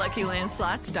free at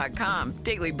LuckyLandSlots.com.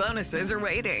 Daily bonuses are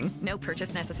waiting. No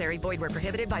purchase necessary. Void where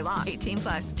prohibited by law.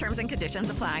 18+. Terms and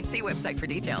conditions apply. See website for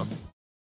details.